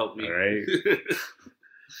sites that helped me. All right.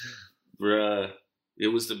 Bruh, it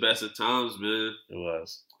was the best of times, man. It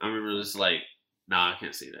was. I remember this like, nah, I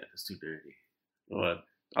can't say that. It's too dirty. What?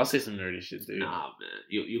 I'll say some nerdy shit, dude. Nah, man.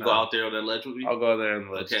 You go out there on that ledge with me? I'll go out there on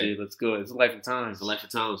the ledge, dude. Let's go. It's a life of times. It's a life of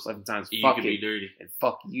times. Life of times. You fuck can be dirty. And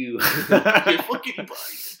fuck you. Yeah, fuck anybody.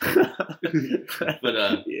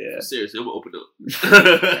 But yeah. Seriously, I'm gonna open up.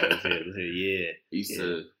 Yeah. I used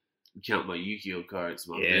to count my Yu-Gi-Oh cards,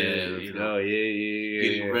 my man. Let's go. Yeah.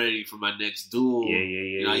 Getting ready for my next duel. Yeah.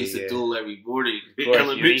 You know, I used to duel every morning in course,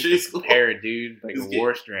 elementary school. Prepare, dude. Like a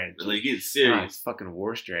war strategy. Like, getting serious. It's fucking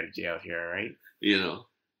war strategy out here, alright? You know.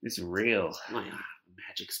 It's real. Like,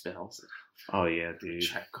 magic spells. Oh, yeah, dude.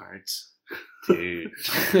 Trap cards. Dude.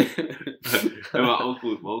 And my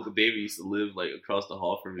uncle David used to live, like, across the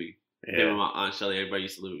hall from me. Yeah. Him and my Aunt Shelly, everybody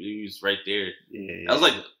used to live. He was right there. Yeah.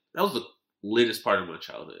 That was the littest part of my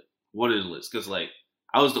childhood. One of the lists. Because, like,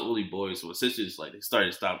 I was the only boy, so my sisters, like, they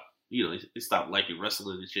stopped liking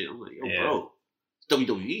wrestling and shit. I'm like, yo, bro,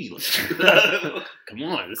 WWE. Like, Come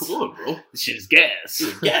on, come on, bro. This shit is gas.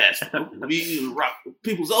 Gas, bro. We rock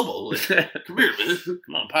people's elbow. Like, come here, man.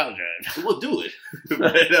 Come on, pile drive. We'll do it.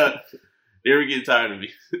 But they were getting tired of me.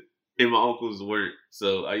 And my uncle's work.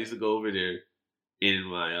 So I used to go over there, and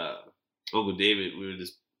my Uncle David,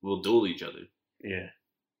 we'll duel each other. Yeah.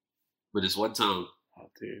 But this one time, Oh,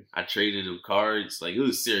 dude. I traded him cards. Like, it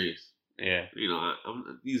was serious. Yeah. You know,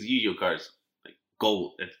 these Yu-Gi-Oh cards, like,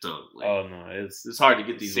 gold at the time. Like, Oh, no. It's hard to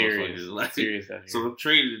get these serious. motherfuckers. Like, Serious out here. so I'm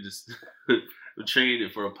trading this. I'm trading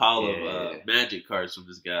for a pile Yeah. of Magic cards from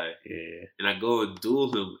this guy. Yeah. And I go and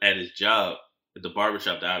duel him at his job, at the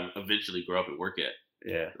barbershop that I eventually grew up and work at.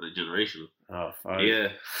 Yeah. Like, generational. Oh, fuck. Yeah.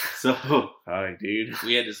 So Fuck, dude.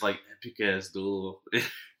 we had this like epic ass duel.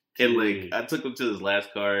 And like Dude. I took him to his last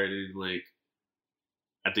card, and like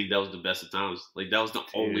I think that was the best of times. Like that was the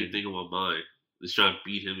only Dude. thing on my mind, was trying to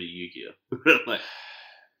beat him in Yu-Gi-Oh. Like,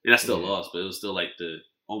 and I still Yeah. lost, but it was still like the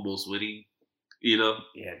almost winning. You know,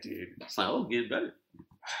 Yeah, dude. it's like, oh, I'm getting better.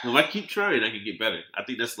 If I keep trying, I can get better. I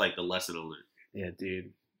think that's like the lesson I learned. Yeah,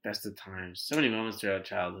 dude. Best of times. So many moments throughout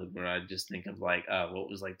childhood where I just think of like, what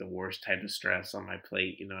was like the worst type of stress on my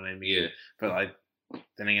plate, you know what I mean? Yeah. But like,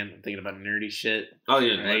 then again, I'm thinking about nerdy shit. Oh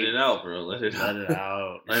yeah, let Right. it out, bro. Let it Let out. it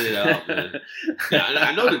out. Let it out, man. Yeah,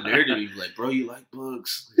 I know the nerd to be like, bro, you like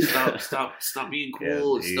books? Stop being Yeah,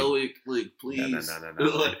 cool and dude. stoic, like, please. No.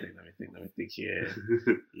 Let me think.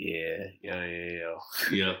 Yeah. Yeah.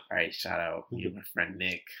 All right, shout out. You and my friend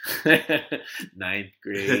Nick. 9th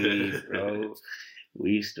grade, bro.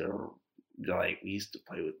 We used to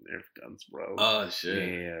play with Nerf guns, bro. Oh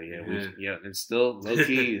shit. Yeah. And still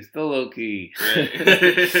low key. Right.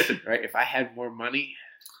 Right. If I had more money,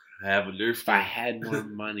 I have a Nerf.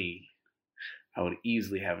 I would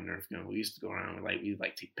easily have a Nerf gun. We used to go around and we'd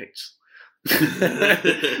take pics.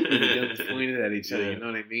 The guns pointed at each other, Yeah. you know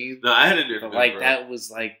what I mean? No, I had a Nerf But gun, like bro. that was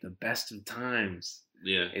like the best of times.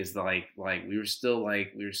 Yeah. Is like we were still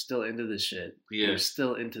into this shit. Yeah. We were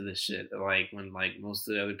still into this shit. Like when like most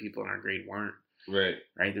of the other people in our grade weren't. Right.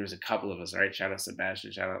 Right, there was a couple of us. All right, shout out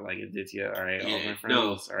Sebastian, shout out like Aditya. All right, all my friends. No,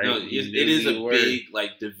 all right, no, you it knew is who a you were. big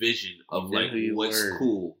like division of You knew like who you what's were.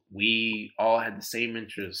 cool. We all had the same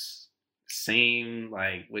interests, same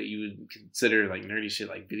like what you would consider like nerdy shit,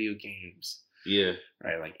 like video games, Yeah.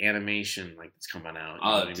 right? Like animation, like that's coming out. You Oh,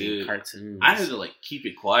 know what I mean? dude. Cartoons. I had to like keep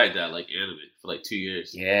it quiet that I like anime for like 2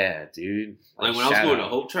 years. Yeah, dude. Like when I was shout going to out.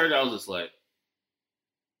 Hope Chart, I was just like,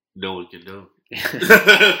 no one can know.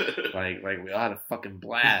 like we all had a fucking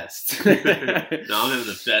blast. No, I'm having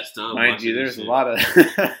the best time. Mind you, watching there's this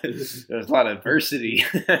a lot of adversity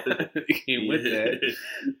that came with shit. that.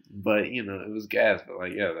 But you know, it was gas. But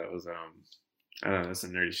like, yeah, that was I don't know, that's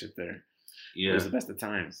some nerdy shit there. It Yeah, was the best of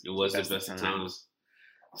times. it was the best of times.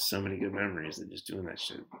 So many good memories of just doing that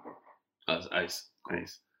shit. Ice. Cool.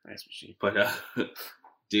 Nice machine. But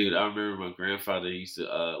dude, I remember my grandfather used to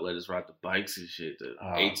let us ride the bikes and shit, the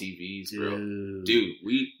Oh, ATVs, bro. Dude, Dude,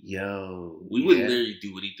 we we would literally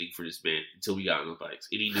do anything for this man until we got on the bikes,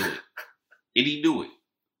 and he knew it. And he knew it.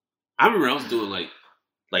 I remember I was doing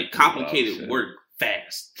like complicated shit. work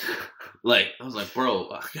fast. Like I was like, bro,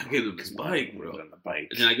 I gotta get on this bike, bro. Get on the bike.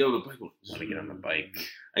 And then I get on the bike. Want to get on the bike?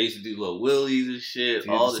 I used to do little wheelies and shit.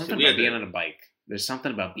 Dude, all there's this shit. something We about had being that. on a bike. There's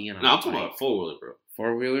something about being on No, a I'm bike. talking about 4-wheeler, bro.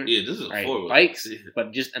 4-wheeler? Yeah, this is a All right, 4-wheeler. bikes, Yeah.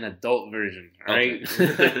 but just an adult version. All Okay.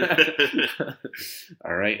 right?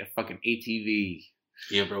 All right, a fucking ATV.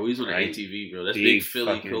 Yeah, bro, we was on an Right. ATV, bro. That's big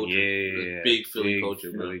Philly fucking- culture. Yeah, That's big Philly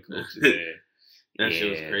culture, bro. Philly culture there. That shit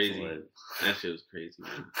was Yeah, crazy. it's lit. That shit was crazy,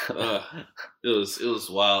 man. It was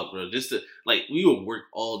wild, bro. Just to like, we would work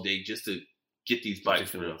all day just to get these bikes,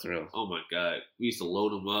 Just to feel bro. the thrill. Oh my god, we used to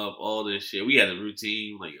load them up, all this shit. We had a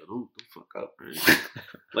routine, like, yo, don't fuck up, man.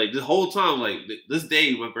 Like the whole time, like this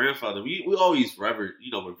day, my grandfather, we always revered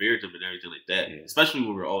him and everything like that. Yeah. Especially when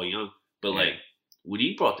we were all young. But Yeah. like when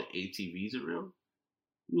he brought the ATVs around,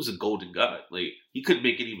 he was a golden god. Like he couldn't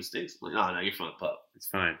make any mistakes. I'm like, no, you're fine, pup. It's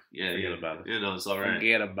fine. Yeah, Forget yeah. about it. You know, it's all right.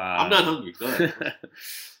 Forget about I'm not hungry. Go ahead.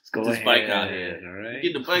 Let's go Get this ahead. bike out here. All right.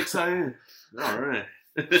 Get the bikes out here. All right.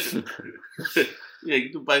 Yeah,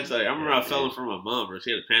 get the bikes out here. I remember I fell in front of my mom, bro.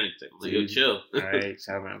 She had a panic attack. I'm like, yo, Dude. chill. All right.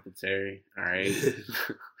 Shout out my Uncle Terry. All right.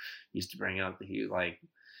 Used to bring out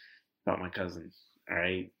about my cousin. All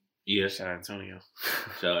right. Yeah. Shout out Antonio.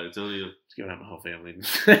 Shout out Antonio. Just giving out my whole family.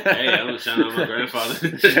 Hey, I'm gonna shout out my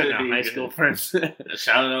grandfather. Shout out high school friends. Shout out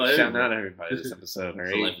Shout everybody. out everybody this episode. All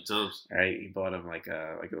It's a life right. of times. All right. He bought him like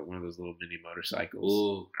one of those little mini motorcycles.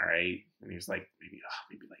 Ooh. All right. And he was like maybe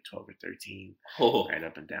like 12 or 13. Oh, Right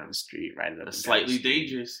up and down the street. Right up and that's down the slightly street.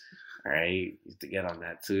 dangerous. All right. Used to get on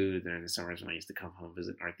that too during the summers when I used to come home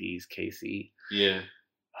visit Northeast, KC. Yeah.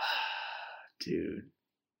 Dude,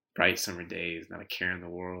 bright summer days, not a care in the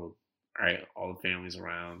world. All right, all the families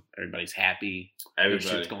around, everybody's happy.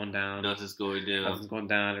 Shit's going down. Nothing's going down. Nothing's going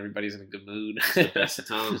down. Everybody's in a good mood. It's the best of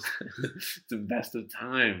times. It's the best of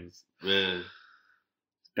times. Man.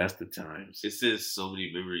 Best of times. It's just so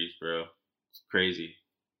many memories, bro. It's crazy.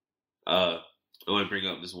 I want to bring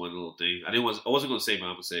up this one little thing. I wasn't gonna say it, but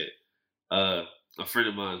I'm gonna say it. A friend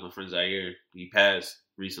of mine, my friend Zaire, he passed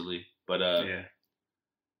recently. But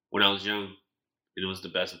when I was young, it was the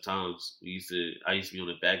best of times. I used to be on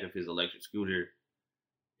the back of his electric scooter.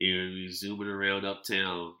 And we zooming around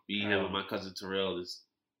uptown. Me, him, and my cousin Terrell, just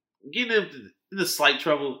getting into slight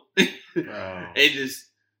trouble. And just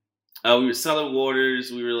we were selling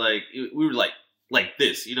waters. We were like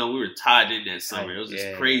this, we were tied in that summer. It was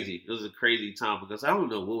just crazy. It was a crazy time because I don't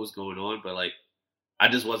know what was going on, but like I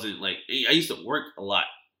just wasn't like I used to work a lot,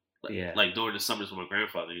 like during the summers with my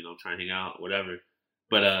grandfather, trying to hang out, whatever.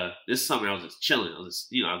 But this summer I was just chilling. I was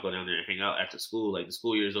just, I'd go down there and hang out after school. Like the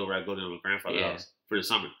school year's over, I'd go down to my grandfather's house for the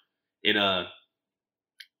summer, and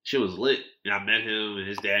shit was lit. And I met him, and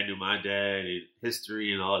his dad knew my dad, and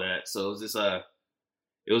history and all that. So it was just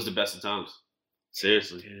it was the best of times.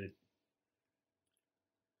 Seriously. Dude.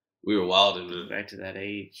 We were wilding, man. Back to that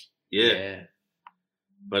age. Yeah.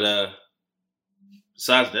 But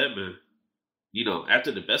besides that, man,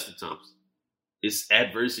 after the best of times, it's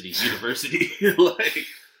adversity, university. Like,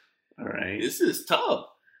 all right. This is tough.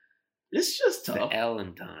 It's just tough. The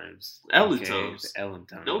Ellen times. Ellen times. The Ellen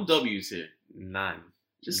times. No W's here. None.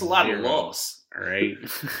 Just a lot of loss. All right.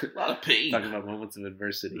 A lot of pain. Talking about moments of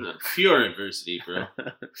adversity. Pure adversity, bro.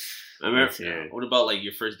 I remember. What about like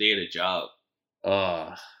your first day at a job?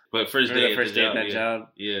 But first day at that job?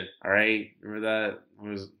 Yeah. All right. Remember that?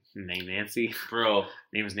 What was her name? Nancy? Bro.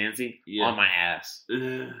 Name was Nancy? Yeah. On my ass.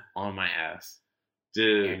 On my ass.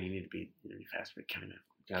 Dude. Aaron, you need to be faster.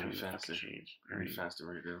 Gotta be faster. Change. All right. Be faster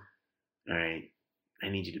right now. All right. I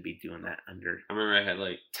need you to be doing that under. I remember I had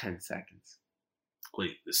like 10 seconds.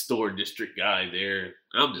 Like the store district guy there.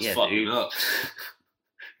 I'm just fucking up.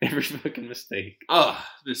 Every fucking mistake.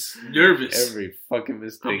 This nervous. Every fucking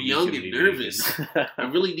mistake. I'm young and nervous. I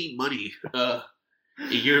really need money.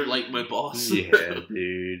 You're like my boss. Yeah,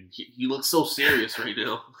 dude. You look so serious right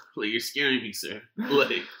now. Like you're scaring me, sir.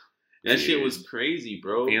 Like that shit was crazy,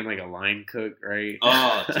 bro. Being like a line cook, right?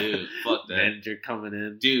 Oh, dude, fuck that. Manager coming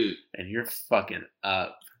in, dude, and you're fucking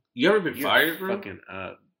up. You ever been fired, bro? Fucking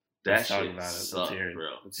up. That shit sucked,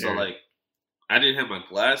 bro. So like, I didn't have my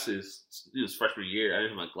glasses. It was freshman year. I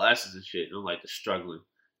didn't have my glasses and shit. And I'm like just struggling,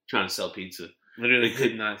 trying to sell pizza. Literally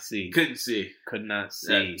could not see. Couldn't see. Could not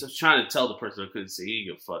see. Just trying to tell the person I couldn't see. He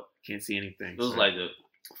didn't give a fuck. Can't see anything. It was like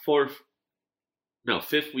the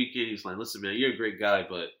fifth weekend. He's like, listen, man, you're a great guy,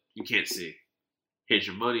 but you can't see. Here's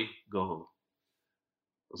your money. Go home.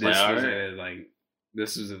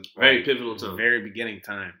 This was a very pivotal time. Very beginning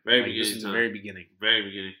time. Very beginning this was time. the very beginning. Very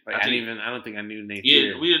beginning. Like, I don't think I knew Nathan.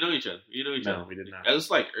 Yeah, we didn't know each other. No, we did not. It was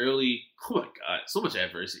like early. Oh my god, so much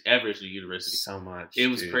adversity. Adversity in university. So much. It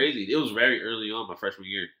was crazy. It was very early on my freshman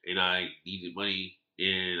year, and I needed money,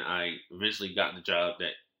 and I eventually got the job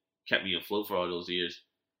that kept me afloat for all those years.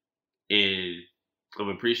 And I'm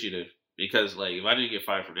appreciative because, like, if I didn't get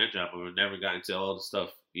fired from that job, I would have never got into all the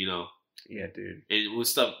stuff, Yeah, dude. And when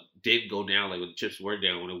stuff did go down, like when the chips were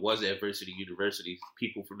down, when it was adversity university,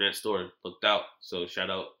 people from that store looked out. So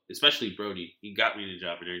shout out, especially Brody. He got me the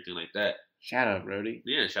job and everything like that. Shout out, Brody.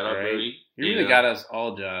 Yeah, shout out, Brody. You really got us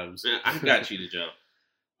all jobs. I got you the job.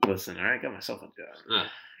 Listen, all right, got myself a job. All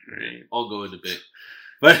right. I'll go in a bit.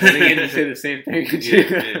 But again, you say the same thing.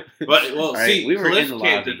 Yeah. But well, right, see, we were Cliff in the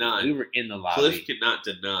can't lobby. deny. We were in the lobby. Cliff cannot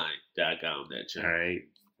deny that I got on that job. All right,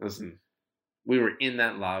 listen. We were in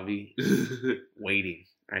that lobby waiting,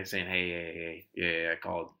 right? Saying, hey, yeah, I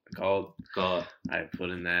called. I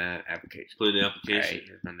put in that application. Put in the application. All right,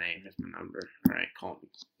 here's my name, here's my number. All right, call me.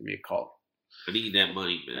 Give me a call. I need that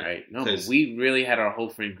money, man. All right, no, but we really had our whole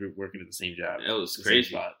friend group working at the same job. That was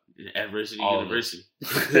crazy. Adversity University.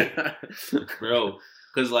 Bro,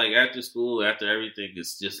 because like after school, after everything,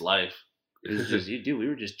 it's just life. It was just, dude, we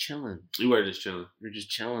were just chilling. We were just chilling.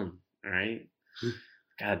 All right?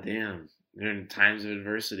 God damn. During times of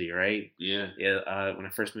adversity, right? Yeah. Yeah. When I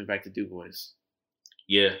first moved back to Du Bois.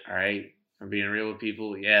 Yeah. All right. I'm being real with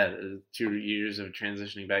people. Yeah. 2 years of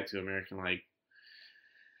transitioning back to American,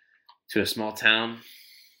 to a small town.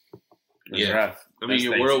 It was rough. I mean,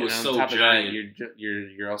 your world was so giant. That,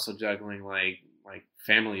 you're also juggling like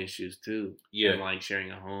family issues too. Yeah. And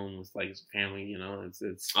sharing a home with family. It's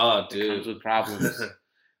dude. It comes with problems.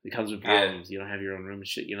 It comes with problems. You don't have your own room and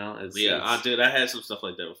shit, dude, I had some stuff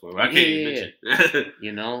like that before. But I can't even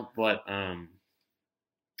mention. But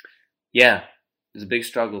Yeah, it was a big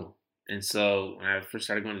struggle. And so when I first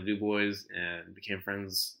started going to Du Bois and became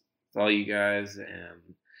friends with all you guys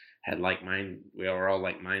and had we were all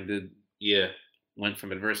like minded. Yeah. Went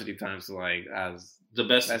from adversity times to like as the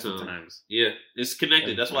best of of times. Yeah, it's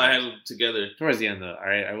connected. That's why I have them together. Towards the end, though,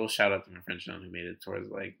 I will shout out to my friend Sean who made it towards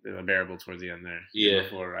like unbearable towards the end there. Yeah.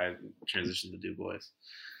 Before I transitioned to Du Bois.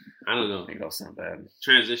 I don't know. I think that was not bad.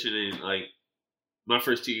 Transitioning, like, my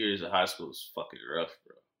first 2 years of high school was fucking rough,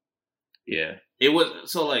 bro. Yeah. It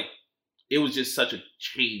was, so, like, it was just such a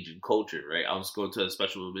change in culture, right? I was going to a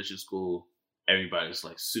special admission school. Everybody's,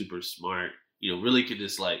 like, super smart. You know, really could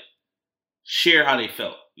just, like, share how they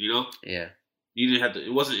felt, you know? Yeah. You didn't have to,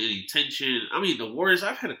 it wasn't any tension. I mean, the Warriors,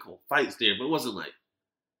 I've had a couple fights there, but it wasn't, like,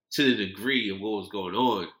 to the degree of what was going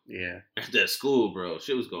on. Yeah. At that school, bro.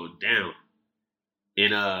 Shit was going down.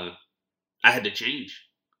 And I had to change.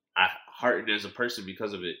 I hardened as a person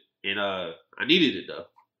because of it. And I needed it, though.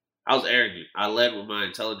 I was arrogant. I led with my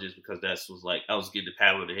intelligence because I was getting the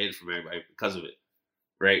pat on the head from everybody because of it.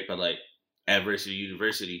 Right? But, like, Adversity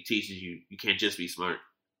University teaches you can't just be smart.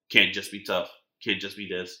 Can't just be tough. Can't just be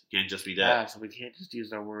this. Can't just be that. Yeah, so we can't just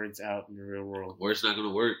use our words out in the real world. Words not going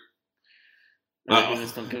to work. I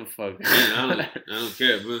just don't give a fuck. I don't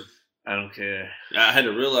care, man. I don't care. I had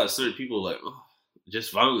to realize certain people like, oh,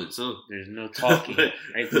 just violence, huh? There's no talking,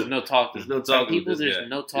 right? There's no talking. There's no talking. People, there's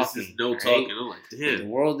no talking. There's no talking. I'm like, damn. The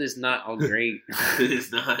world is not all great.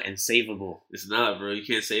 It's not. And savable. It's not, bro. You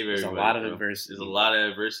can't save everybody. There's a lot of bro. adversity. There's a lot of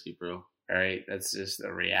adversity, bro. All right? That's just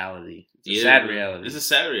a reality. It's a sad reality. It's a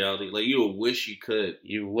sad reality. Like, you will wish you could.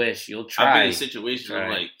 You wish. You'll try. I've been in situations where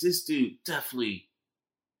I'm like, this dude definitely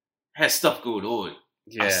has stuff going on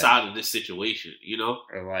outside of this situation, you know?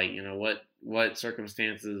 Or like, you know, what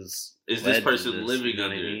circumstances is this person living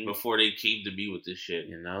under before they came to me with this shit?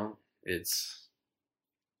 You know? It's...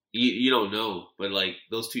 You don't know. But, like,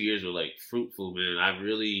 those 2 years were, like, fruitful, man. I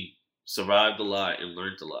really survived a lot and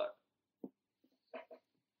learned a lot.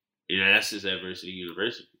 And that's just Adversity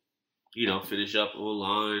University. You know, finish up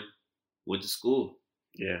online, went to school.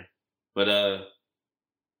 Yeah. But,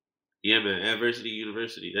 yeah, man, Adversity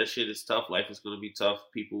University. That shit is tough. Life is going to be tough.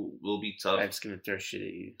 People will be tough. Life's going to throw shit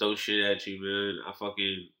at you. Throw shit at you, man.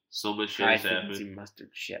 So much shit has happened. High-frequency mustard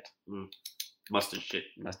shit. Mustard shit.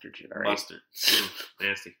 Mustard shit, all right. Mustard.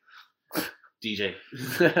 Nasty. DJ.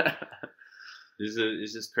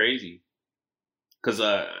 It's just crazy. Because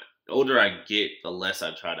the older I get, the less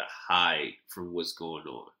I try to hide from what's going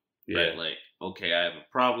on. Yeah. Right? Like, okay, I have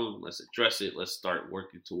a problem. Let's address it. Let's start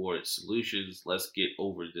working towards solutions. Let's get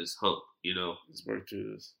over this hump, you know? Let's work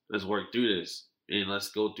through this. Let's work through this. And let's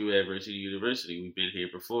go through Adversity University. We've been here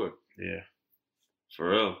before. Yeah.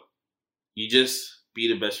 For real. You just be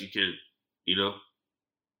the best you can, you know?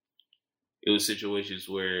 It was situations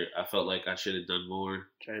where I felt like I should have done more.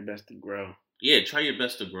 Try your best to grow. Yeah, try your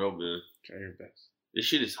best to grow, man. Try your best. This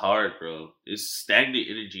shit is hard, bro. It's stagnant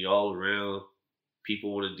energy all around.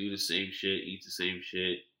 People want to do the same shit, eat the same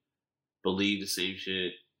shit, believe the same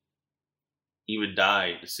shit, even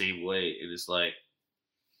die the same way. And it's like,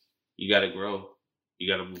 you got to grow. You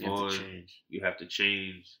got to move on. You have to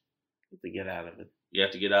change. You have to get out of it. You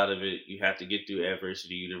have to get out of it. You have to get through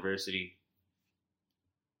Adversity University.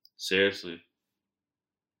 Seriously.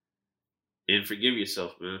 And forgive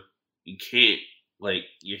yourself, man. You can't, like,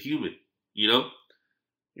 you're human, you know?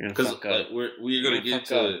 You're gonna fuck up. Like, we're gonna get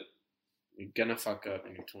to it. You're gonna fuck up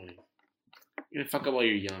when you're 20. You're gonna fuck up while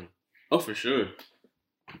you're young. Oh, for sure.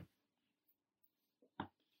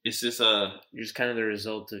 It's just you're just kind of the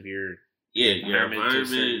result of your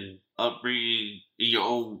environment, upbringing, and your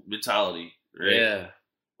own mentality, right? Yeah.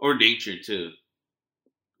 Or nature too.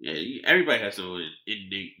 Yeah, everybody has their own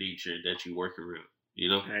innate nature that you work around, you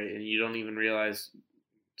know? Right, and you don't even realize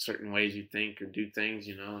certain ways you think or do things,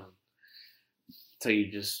 you know, until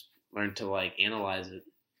you just learn to, like, analyze it.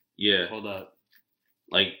 Yeah. Hold up.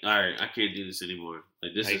 Like, all right, I can't do this anymore.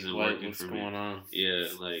 Like, this isn't working for me. What's going on? Yeah,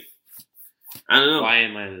 like, I don't know. Why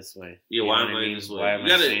am I this way? Yeah, why am I this way? Why am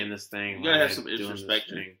I saying this thing? You gotta have some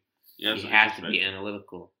introspection. You have to be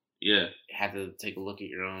analytical. Yeah. You have to take a look at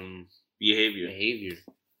your own behavior.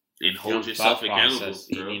 And hold yourself accountable.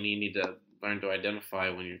 You need to learn to identify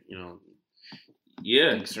when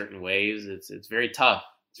you're, in certain ways. It's very tough.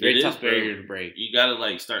 It's a very tough barrier to break. You gotta,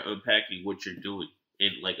 like, start unpacking what you're doing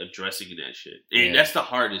and, like, addressing that shit. And that's the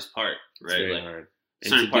hardest part, right? It's very like, hard.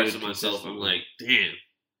 Certain parts of myself, I'm like, damn,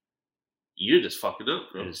 you're just fucking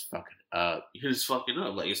up, bro. You're just fucking up. You're just fucking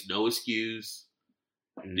up. Like, it's no excuse.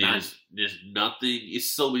 There's nothing.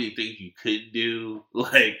 It's so many things you could do.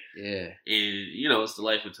 Like, yeah. And, it's the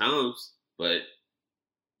life of times, but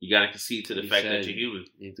you gotta concede to the fact that you're human.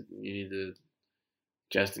 You need to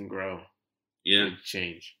Just and grow. Yeah. Big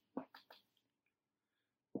change.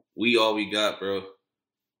 We all we got, bro.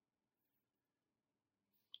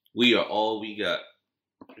 We are all we got.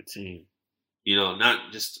 Good team. You know,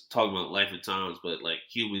 not just talking about life and times, but like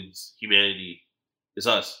humans, humanity. It's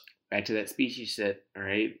us. Back to that species shit, all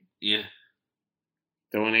right? Yeah.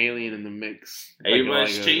 Throw an alien in the mix.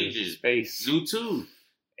 Everybody's Like, changing. Space. New too.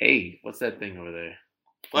 Hey, what's that thing over there?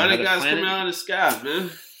 Why the Another guys planet? coming out of the sky, man?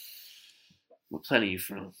 What planet are you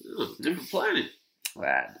from? Oh, different planet.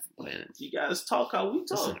 Different planet. You guys talk how we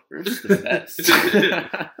talk. Listen, Earth's the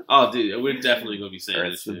best. Oh, dude, we're definitely gonna be saying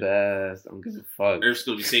Earth's this the shit. best. I'm gonna fuck. Earth's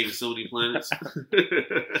gonna be saving so many planets.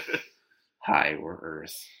 Hi, we're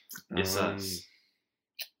Earth. It's us.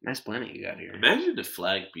 Nice planet you got here. Imagine the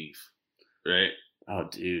flag beef, right? Oh,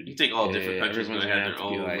 dude. You think all different countries everyone's gonna have their to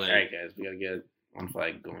own, be like, like- all right, guys, we gotta get one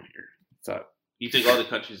flag going here. What's up? You think all the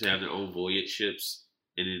countries have their own voyage ships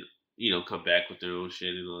and then, you know, come back with their own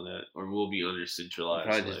shit and all that? Or we'll be under We'll centralized.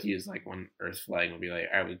 probably like- just use like one Earth flag and we'll be like,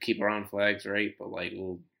 all right, we keep our own flags, right? But like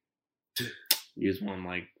we'll use one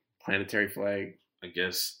like planetary flag. I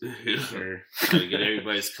guess. Sure. Gotta get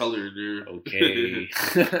everybody's color in there. Okay.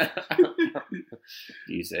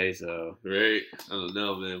 You say so. Right? I don't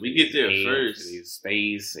know, man. We get there These first. These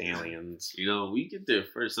space aliens. You know, we get there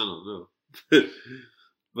first. I don't know.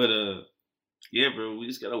 But, yeah, bro, we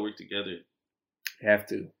just gotta work together. Have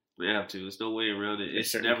to. We have to. There's no way around it. There's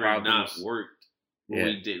It's certain never problems. not worked when Yeah.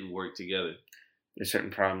 we didn't work together. There's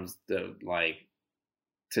certain problems that like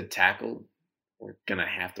to tackle. We're gonna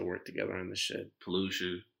have to work together on this shit.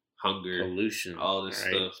 Pollution, hunger. Pollution, all this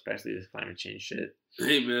right? stuff. Especially this climate change shit.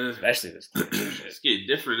 Hey, man. Especially this climate change It's shit. getting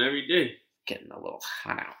different every day. Getting a little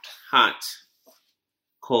hot out. Hot,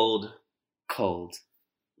 cold. Cold.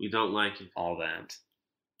 We don't like it. All that.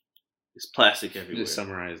 It's plastic everywhere. Just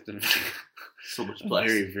summarized in So much a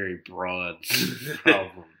plastic. very, very broad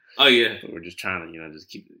problem. Oh yeah, But we're just trying to, just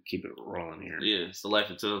keep it rolling here. yeah. It's the life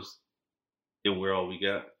and times, and we're all we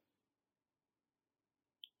got.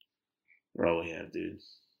 We're all we have, dude.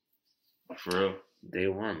 For real. Day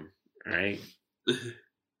one, all right?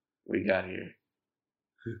 We got here.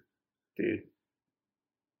 Dude,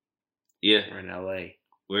 Yeah, we're in LA.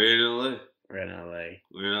 we're in LA. We're in LA.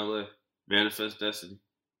 We're in LA. Manifest destiny.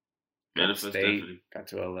 Manifest State, destiny. got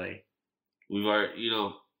to LA. We've already,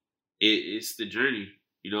 it's the journey.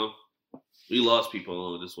 You know, we lost people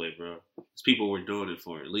along this way, bro. It's people we're doing it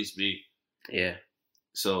for. At least me. Yeah.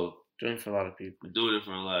 So Doing it for a lot of people. we're doing it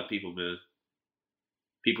for a lot of people, man.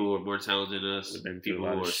 People who are more talented than us. We've been through People a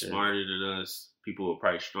lot who of are shit. smarter than us. People who are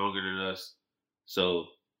probably stronger than us. So,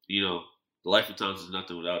 the life of times is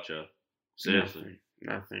nothing without y'all. Seriously.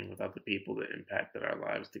 Nothing without the people that impacted our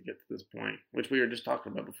lives to get to this point, which we were just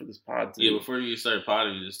talking about before this pod. Yeah, before you started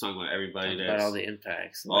potting, you just talking about everybody about that's all the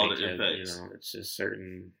impacts. all the impacts. It's just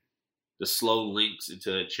certain the slow links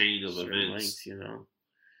into a chain of certain events. links.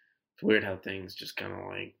 It's weird how things just kind of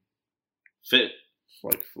Fit.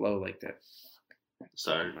 like flow like that.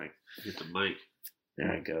 Sorry, Like, hit the mic.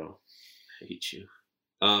 there I go. I hate you.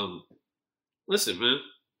 Listen, man.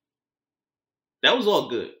 That was all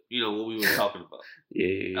good. What we were talking about.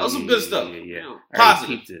 Yeah, That was some good stuff. Yeah.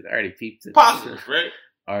 Positive. I already peeped it. Positive, right?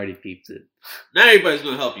 I already peeped it. Now everybody's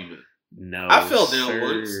gonna help you, man. No, I fell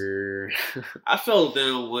down sir. I fell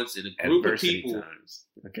down once and a group Adversity of people times.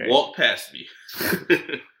 Okay. walked past me.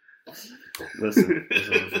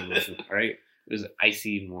 Listen. All right. It was an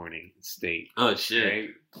icy morning state. Oh shit.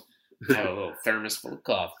 Right? I have a little thermos full of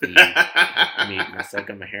coffee. Me, myself,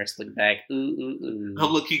 got my hair slicked back. Ooh.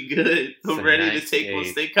 I'm looking good. I'm It's a ready nice to take day. on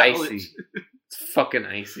state college. Icy. It's fucking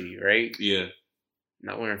icy, right? Yeah.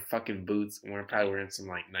 Not wearing fucking boots. I'm probably wearing some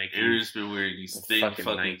like Nike. Aaron's been wearing these The thick fucking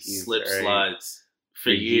fucking Nikes, slip right? slides for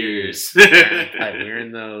years. I'm probably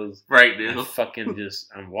wearing those. Right I'm now. fucking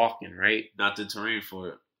I'm walking, right? Not the terrain for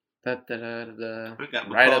it. Da, da, da, da, da. I got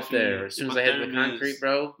my Right up coffee, there. As soon as my I hit the thermos. concrete,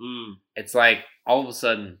 bro, Mm. it's like all of a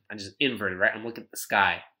sudden I just inverted, right? I'm looking at the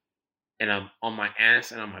sky and I'm on my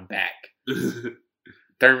ass and on my back.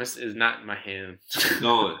 Thermos is not in my hand.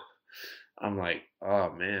 Going. I'm like,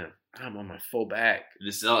 oh man, I'm on my full back. And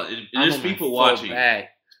I'm there's on my people full watching. back.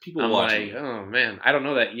 People I'm watching. like, oh man, I don't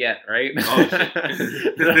know that yet, right? Oh, shit.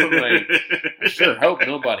 And I'm like, I sure hope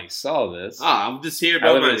nobody saw this. I'm just here I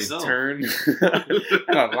by literally myself. turned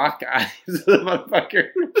and I lock eyes with the motherfucker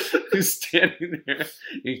who's standing there.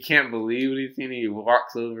 You can't believe what he's seen. He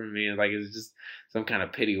walks over me and like it's just some kind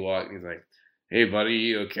of pity walk. And he's like, "Hey, buddy,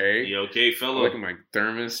 you okay?" You okay, I fellow? look at my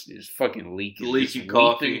thermos, it's fucking leaking. Leaking Just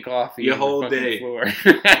coffee. weeping coffee Your on the whole fucking day. floor.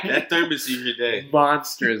 That thermos is your day.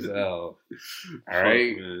 Monster as hell. All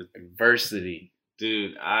right, Fuck, man. adversity.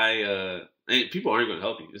 Dude, people aren't gonna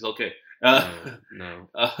help you. It's okay. No.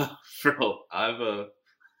 Bro, I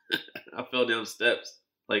fell down steps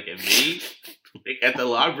like at me, like at the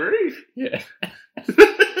library. Yeah.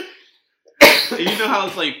 And you know how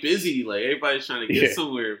it's like busy, like everybody's trying to get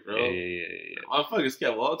somewhere, bro. Yeah. Motherfuckers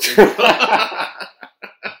kept walking.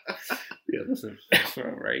 Yeah, listen,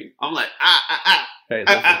 right? I'm like, Hey,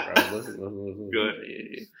 listen, bro. Listen. Good.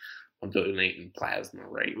 Yeah. I'm donating plasma,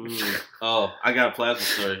 right? Oh, I got a plasma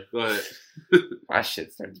story. Go ahead. My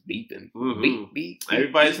shit starts beeping. Mm-hmm. Beep.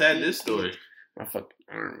 Everybody's had this story. My fucking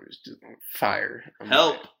arm is just on fire.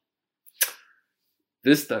 Help. Like,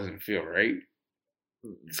 this doesn't feel right.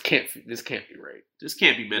 This can't be right. This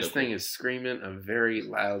can't be medical. This thing is screaming a very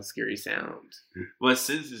loud, scary sound. My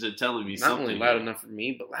senses are telling me Not something. only loud enough for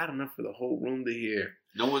me, but loud enough for the whole room to hear.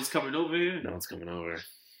 No one's coming over here? No one's coming over.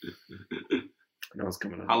 No one's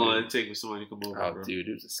coming over. How long did it take for somebody to come over? Oh, bro? dude,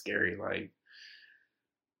 it was a scary, like,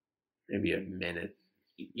 maybe a minute.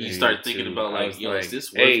 You start thinking about, like, yo, is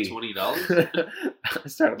this worth $20? I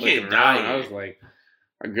started looking around. I was like,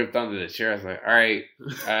 I gripped onto the chair. I was like, all right,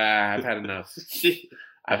 I've had enough.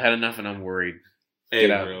 I've had enough and I'm worried. Hey,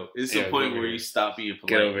 bro. It's the point where you stop being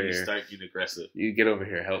polite and you start getting aggressive. You get over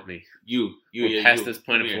here. Help me. We're past this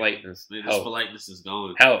point of politeness. Man, this politeness is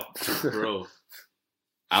gone. Help. Bro,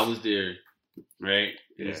 I was there, right?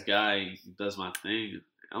 Yeah. This guy does my thing.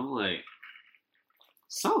 I'm like,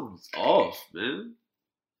 something's off, man.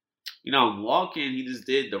 You know, I'm walking. He just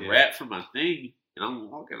did the rap for my thing. And I'm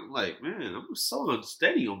walking. I'm like, man, I'm so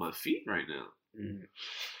unsteady on my feet right now. Mm.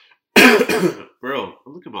 Bro,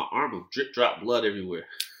 look at my arm. I'm drip drop blood everywhere.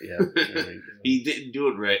 Yeah. He didn't do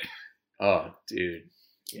it right. Oh, dude.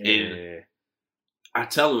 Yeah. I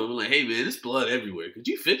tell him, I'm like, hey, man, there's blood everywhere. Could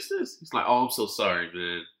you fix this? He's like, oh, I'm so sorry,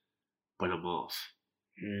 man. But I'm off.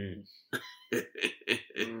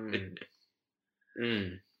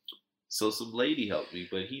 So some lady helped me,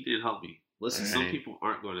 but he didn't help me. Listen, some people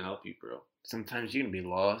aren't going to help you, bro. Sometimes you're going to be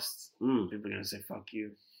lost. People are going to say, fuck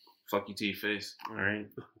you. Fuck you to your face. All right.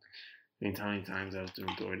 How many times I was doing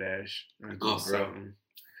DoorDash. Bro.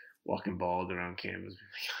 Walking bald around campus.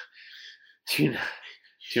 Do you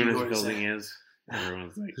know what this building is?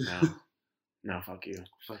 Everyone's like, no. No, fuck you.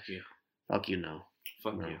 Fuck you. Fuck you, no.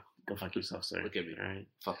 Fuck you. Go fuck yourself, sir. Look at me. All right.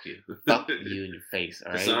 Fuck you. Fuck you in your face.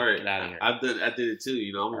 All right. Sorry. Get out of here. I did it too.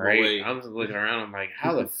 You know. I'm all right. I'm just looking around. I'm like,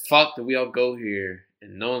 how the fuck did we all go here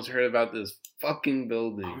and no one's heard about this fucking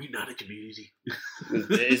building? Are we not a community?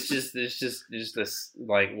 it's just this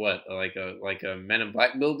like what like a Men in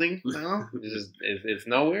Black building. No, it's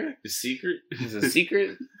nowhere. The secret. It's a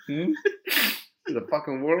secret. The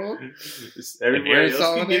fucking world. Everybody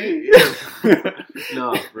else can get it.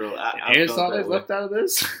 No, bro. I aerosol is left out of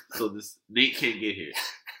this. So this Nate can't get here,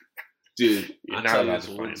 dude. I tell you this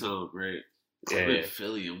one time, right? I'm in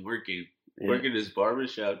Philly. I'm working this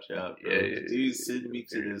barbershop job, bro. Dude send me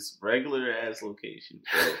to this regular ass location,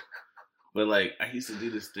 bro. But like, I used to do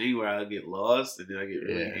this thing where I get lost and then I get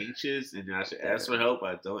really anxious, and then I should ask for help.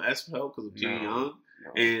 I don't ask for help because I'm too young,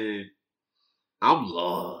 and I'm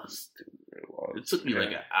lost. It took me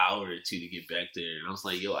like an hour or two to get back there, and I was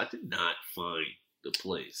like, "Yo, I did not find the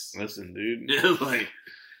place." Listen, dude. Like,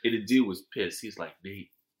 and the dude was pissed. He's like,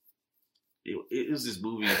 "Nate, it was this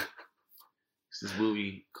movie. It's this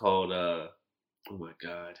movie called oh my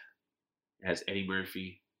god, it has Eddie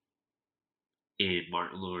Murphy and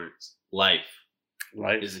Martin Lawrence. Life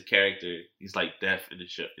is a character. He's like deaf in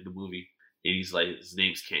the movie, and he's like, his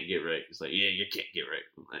name's Can't Get Right. He's like, yeah, you can't get right.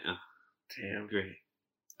 I'm like, oh, damn, great.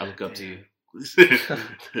 I look up to you."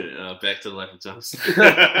 Back to the life of Thomas.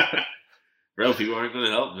 Bro, people aren't going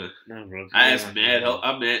to help me. No, bro. I asked mad help.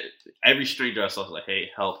 I met every stranger I saw. I was like, hey,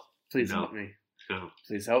 help. Please help me. No.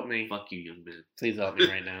 Please help me. Fuck you, young man. Please help me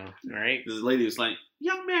right now. All right? This lady was like,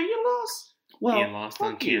 young man, you're lost. Well, being lost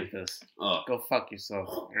on campus. Oh. Go fuck yourself.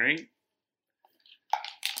 All right?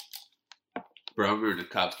 Bro, I remember the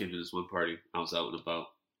cops came to this one party. I was out and about.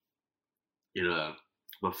 And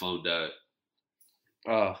my phone died.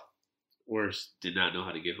 Oh. Worse. Did not know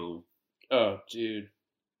how to get home. Oh, dude.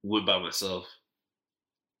 Went by myself.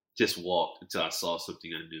 Just walked until I saw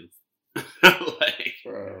something I knew. Like,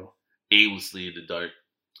 bro. Aimlessly in the dark.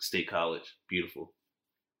 State College. Beautiful.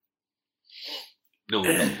 No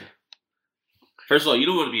one. First of all, you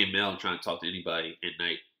don't want to be a male and trying to talk to anybody at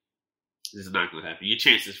night. This is not going to happen. Your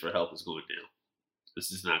chances for help is going down.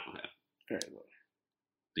 This is not going to happen. Very low.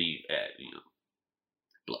 The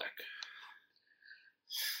black.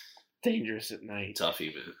 Dangerous at night.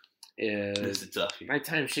 Toughie, man. It's a toughie.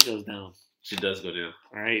 Nighttime shit goes down. She does go down.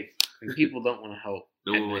 All right? And people don't want to help.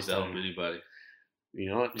 No one wants to help anybody. You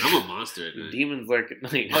know what? I'm a monster at night. Demons lurk at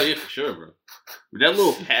night. Oh yeah, for sure, bro. That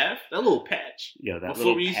little path, that little patch. Yo, that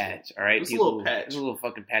Before little patch. All right, this people. little patch. This little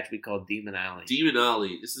fucking patch we call Demon Alley. Demon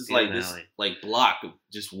Alley. This is Demon like this Alley. like block of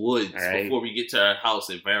just woods Right. before we get to our house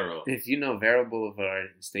in Vero. If you know Vero Boulevard,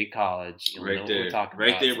 State College, you'll Right know there. what we're talking Right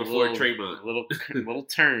about. there It's a before little, Tremont. Little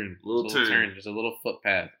turn. Little turn. There's a little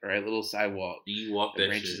footpath, right? Little sidewalk. You walk That that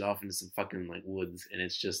branches shit. off into some fucking like woods, and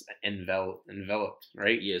it's just enveloped,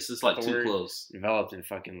 right? Yes, it's like The too word close. Enveloped in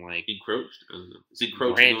fucking like Encroached? I don't know. It's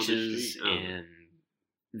encroaching on the branches street. I don't know. and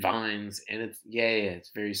vines, and it's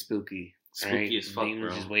it's very spooky. Spooky right? as fuck, Demons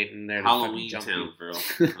bro. just waiting there to Halloween fucking jump town, you.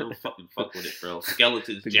 bro. I don't fucking fuck with it, bro.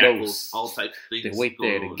 Skeletons, The jackals, ghosts. all types of things. They wait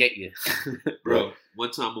there going to on. get you, Bro,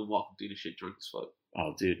 one time I'm walking through the shit drunk as fuck.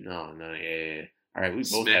 Oh, dude, no, yeah. All right, we both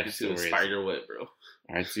Smack have into a stories. spider wet, bro. All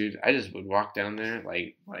right, dude, I just would walk down there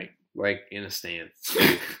like in a stance,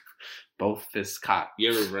 both fists cocked,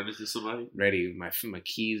 You ever run into somebody? ready. My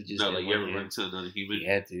keys just No, in like one you ever hand. run into another human?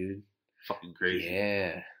 Yeah, dude. Fucking crazy.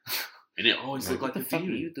 Yeah. And it always Like, looked what like the a fuck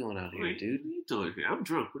demon. are you doing out here, Like, dude? What are you doing here? I'm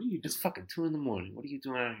drunk. What are you doing? It's fucking 2 a.m. What are you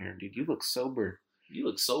doing out here, dude? You look sober. You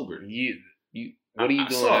look sober. You. What are you I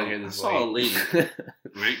doing saw- out here I this saw a late?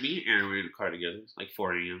 Right? Me and Aaron were in the car together. It's like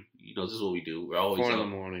 4 a.m. You know, this is what we do. We're always 4 in up. the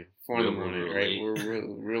morning. 4 in the Real, morning, real right? late.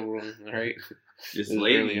 We're real, right? This It was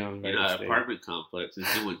lady early on in Vegas our Day. apartment complex is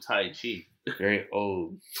doing Tai Chi. Very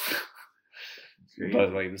old. Crazy.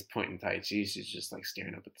 But like this point in Tai Chi, she's just like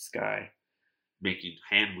staring up at the sky, Making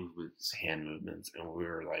hand movements. hand movements, and we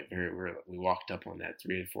were like, we walked up on that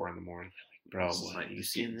 3 to 4 in the morning. Like, bro, This is what, like are you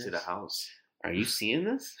just seeing getting this? to the house. Are you seeing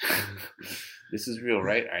this? This is real,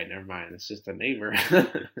 right? All right, never mind. It's just a neighbor.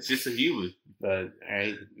 It's just a human. But all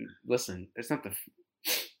right, listen, it's not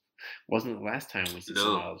wasn't the last time we see No.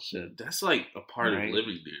 some wild shit. That's like a part Right. of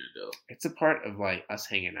living there, though. It's a part of like us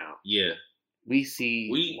hanging out. Yeah. We see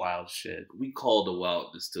We- wild shit. We call the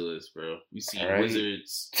wildness to us, bro. We see All right.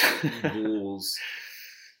 wizards, ghouls.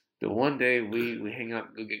 The one day we hang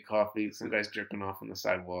out, go get coffee. Some guy's jerking off on the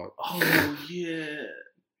sidewalk. Oh, yeah.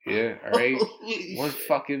 Yeah, all right. Holy One shit.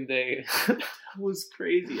 fucking day. That was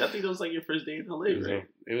crazy. I think that was like your first day in LA, right?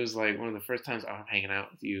 It was like one of the first times I was hanging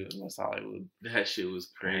out with you in West Hollywood. That shit was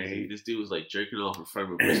crazy. Right. This dude was like jerking off in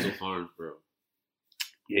front of Bristol Farms, bro.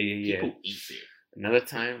 Yeah. People eat there. Another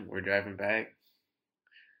time we're driving back.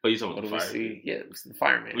 Oh, you talking What about do the we fire? see? Yeah, it's the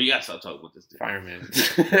fireman. We gotta stop talking about this dude. Fireman. I This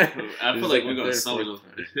feel is like the we're gonna third, summon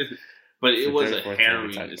fourth him. time. But it The was third, a fourth time we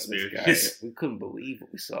harrowing talked about this guy. experience. We couldn't believe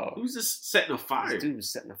what we saw. He was just setting a fire. This dude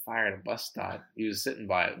was setting a fire at a bus stop. He was sitting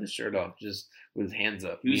by it with his shirt off, just with his hands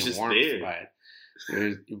up. He was being just warmed there. by it.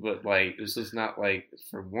 But like it was just not like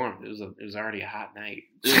for warmth. It was already a hot night.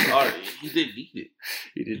 It was already, he didn't need it.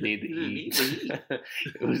 He didn't need the He didn't heat. need the heat.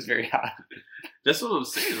 It was very hot. That's what I'm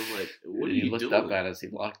saying. I'm like, what are And he you looked doing? up at us. He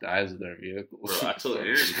locked eyes with our vehicle. Bro, I told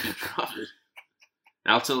Aaron to keep driving.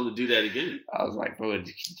 I'll tell him to do that again. I was like, bro, did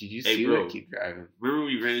you Hey, see bro. that? Keep driving. Remember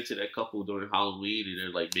we ran into that couple during Halloween and they're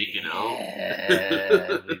like making out?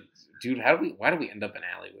 Yeah. Dude, why do we end up in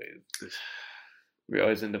alleyways? We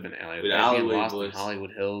always end up in alleyways. With I being alleyway lost in boys.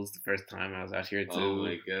 Hollywood Hills the first time I was out here too. Oh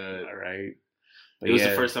my god. All right. It was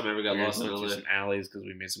the first time I ever got we lost in went through LA. some alleys because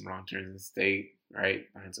we made some wrong turns in the state,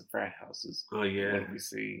 right? Behind some frat houses. Oh What yeah. did we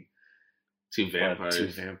see? Two vampires. Two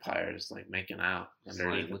vampires like making out It's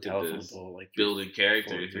underneath like, the look at telephone this. pole, like Building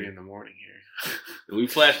character. 3 in the morning here. And we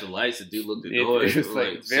flashed the lights. The dude looked annoyed. It was I'm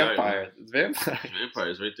like sorry, man. vampires. It's vampires.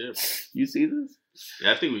 Vampires right there. You see this?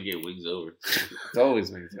 Yeah, I think we get wings over. It's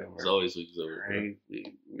always wings over. It's always wings over. bro. right?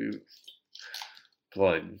 We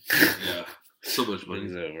plug. Yeah. So much money.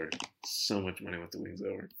 Wings over. So much money with the wings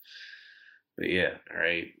over. But yeah, all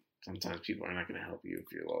right. Sometimes people are not going to help you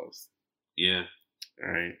if you're lost. Yeah.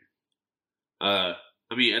 All right.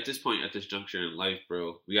 I mean, at this point, at this juncture in life,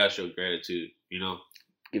 bro, we gotta show gratitude. You know,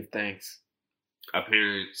 Give thanks. our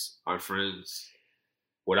parents, our friends,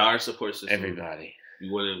 with our support system, Everybody we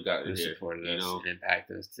wouldn't have gotten who here. supported You us know, and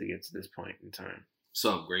impacted us to get to this point in time.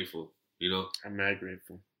 so I'm grateful. You know, I'm mad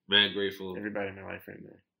grateful. man, grateful. Everybody in my life right now.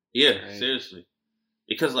 Yeah, Right. seriously,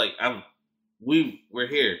 because like we're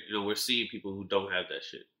here. You know, we're seeing people who don't have that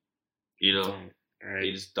shit. You know, Don't, all right.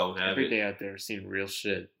 they just don't have Every it. day out there seeing real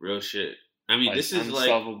shit. Real shit. I mean, Like this is like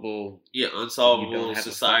unsolvable. yeah, You unsolvable don't have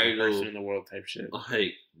a fucking person societal. in the world type shit.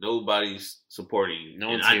 Like nobody's supporting you, No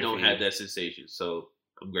and one's I here don't for have you. that sensation. So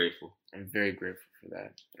I'm grateful. I'm very grateful for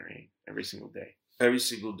that. All right. Every single day. Every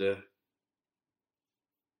single day.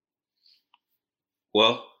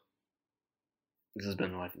 Well, This has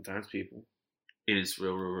been Life and Times, people. it is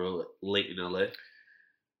real late in LA,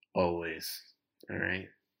 Always. All right.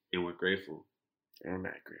 and we're grateful. I'm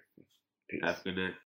mad grateful. Peace. Have a good night.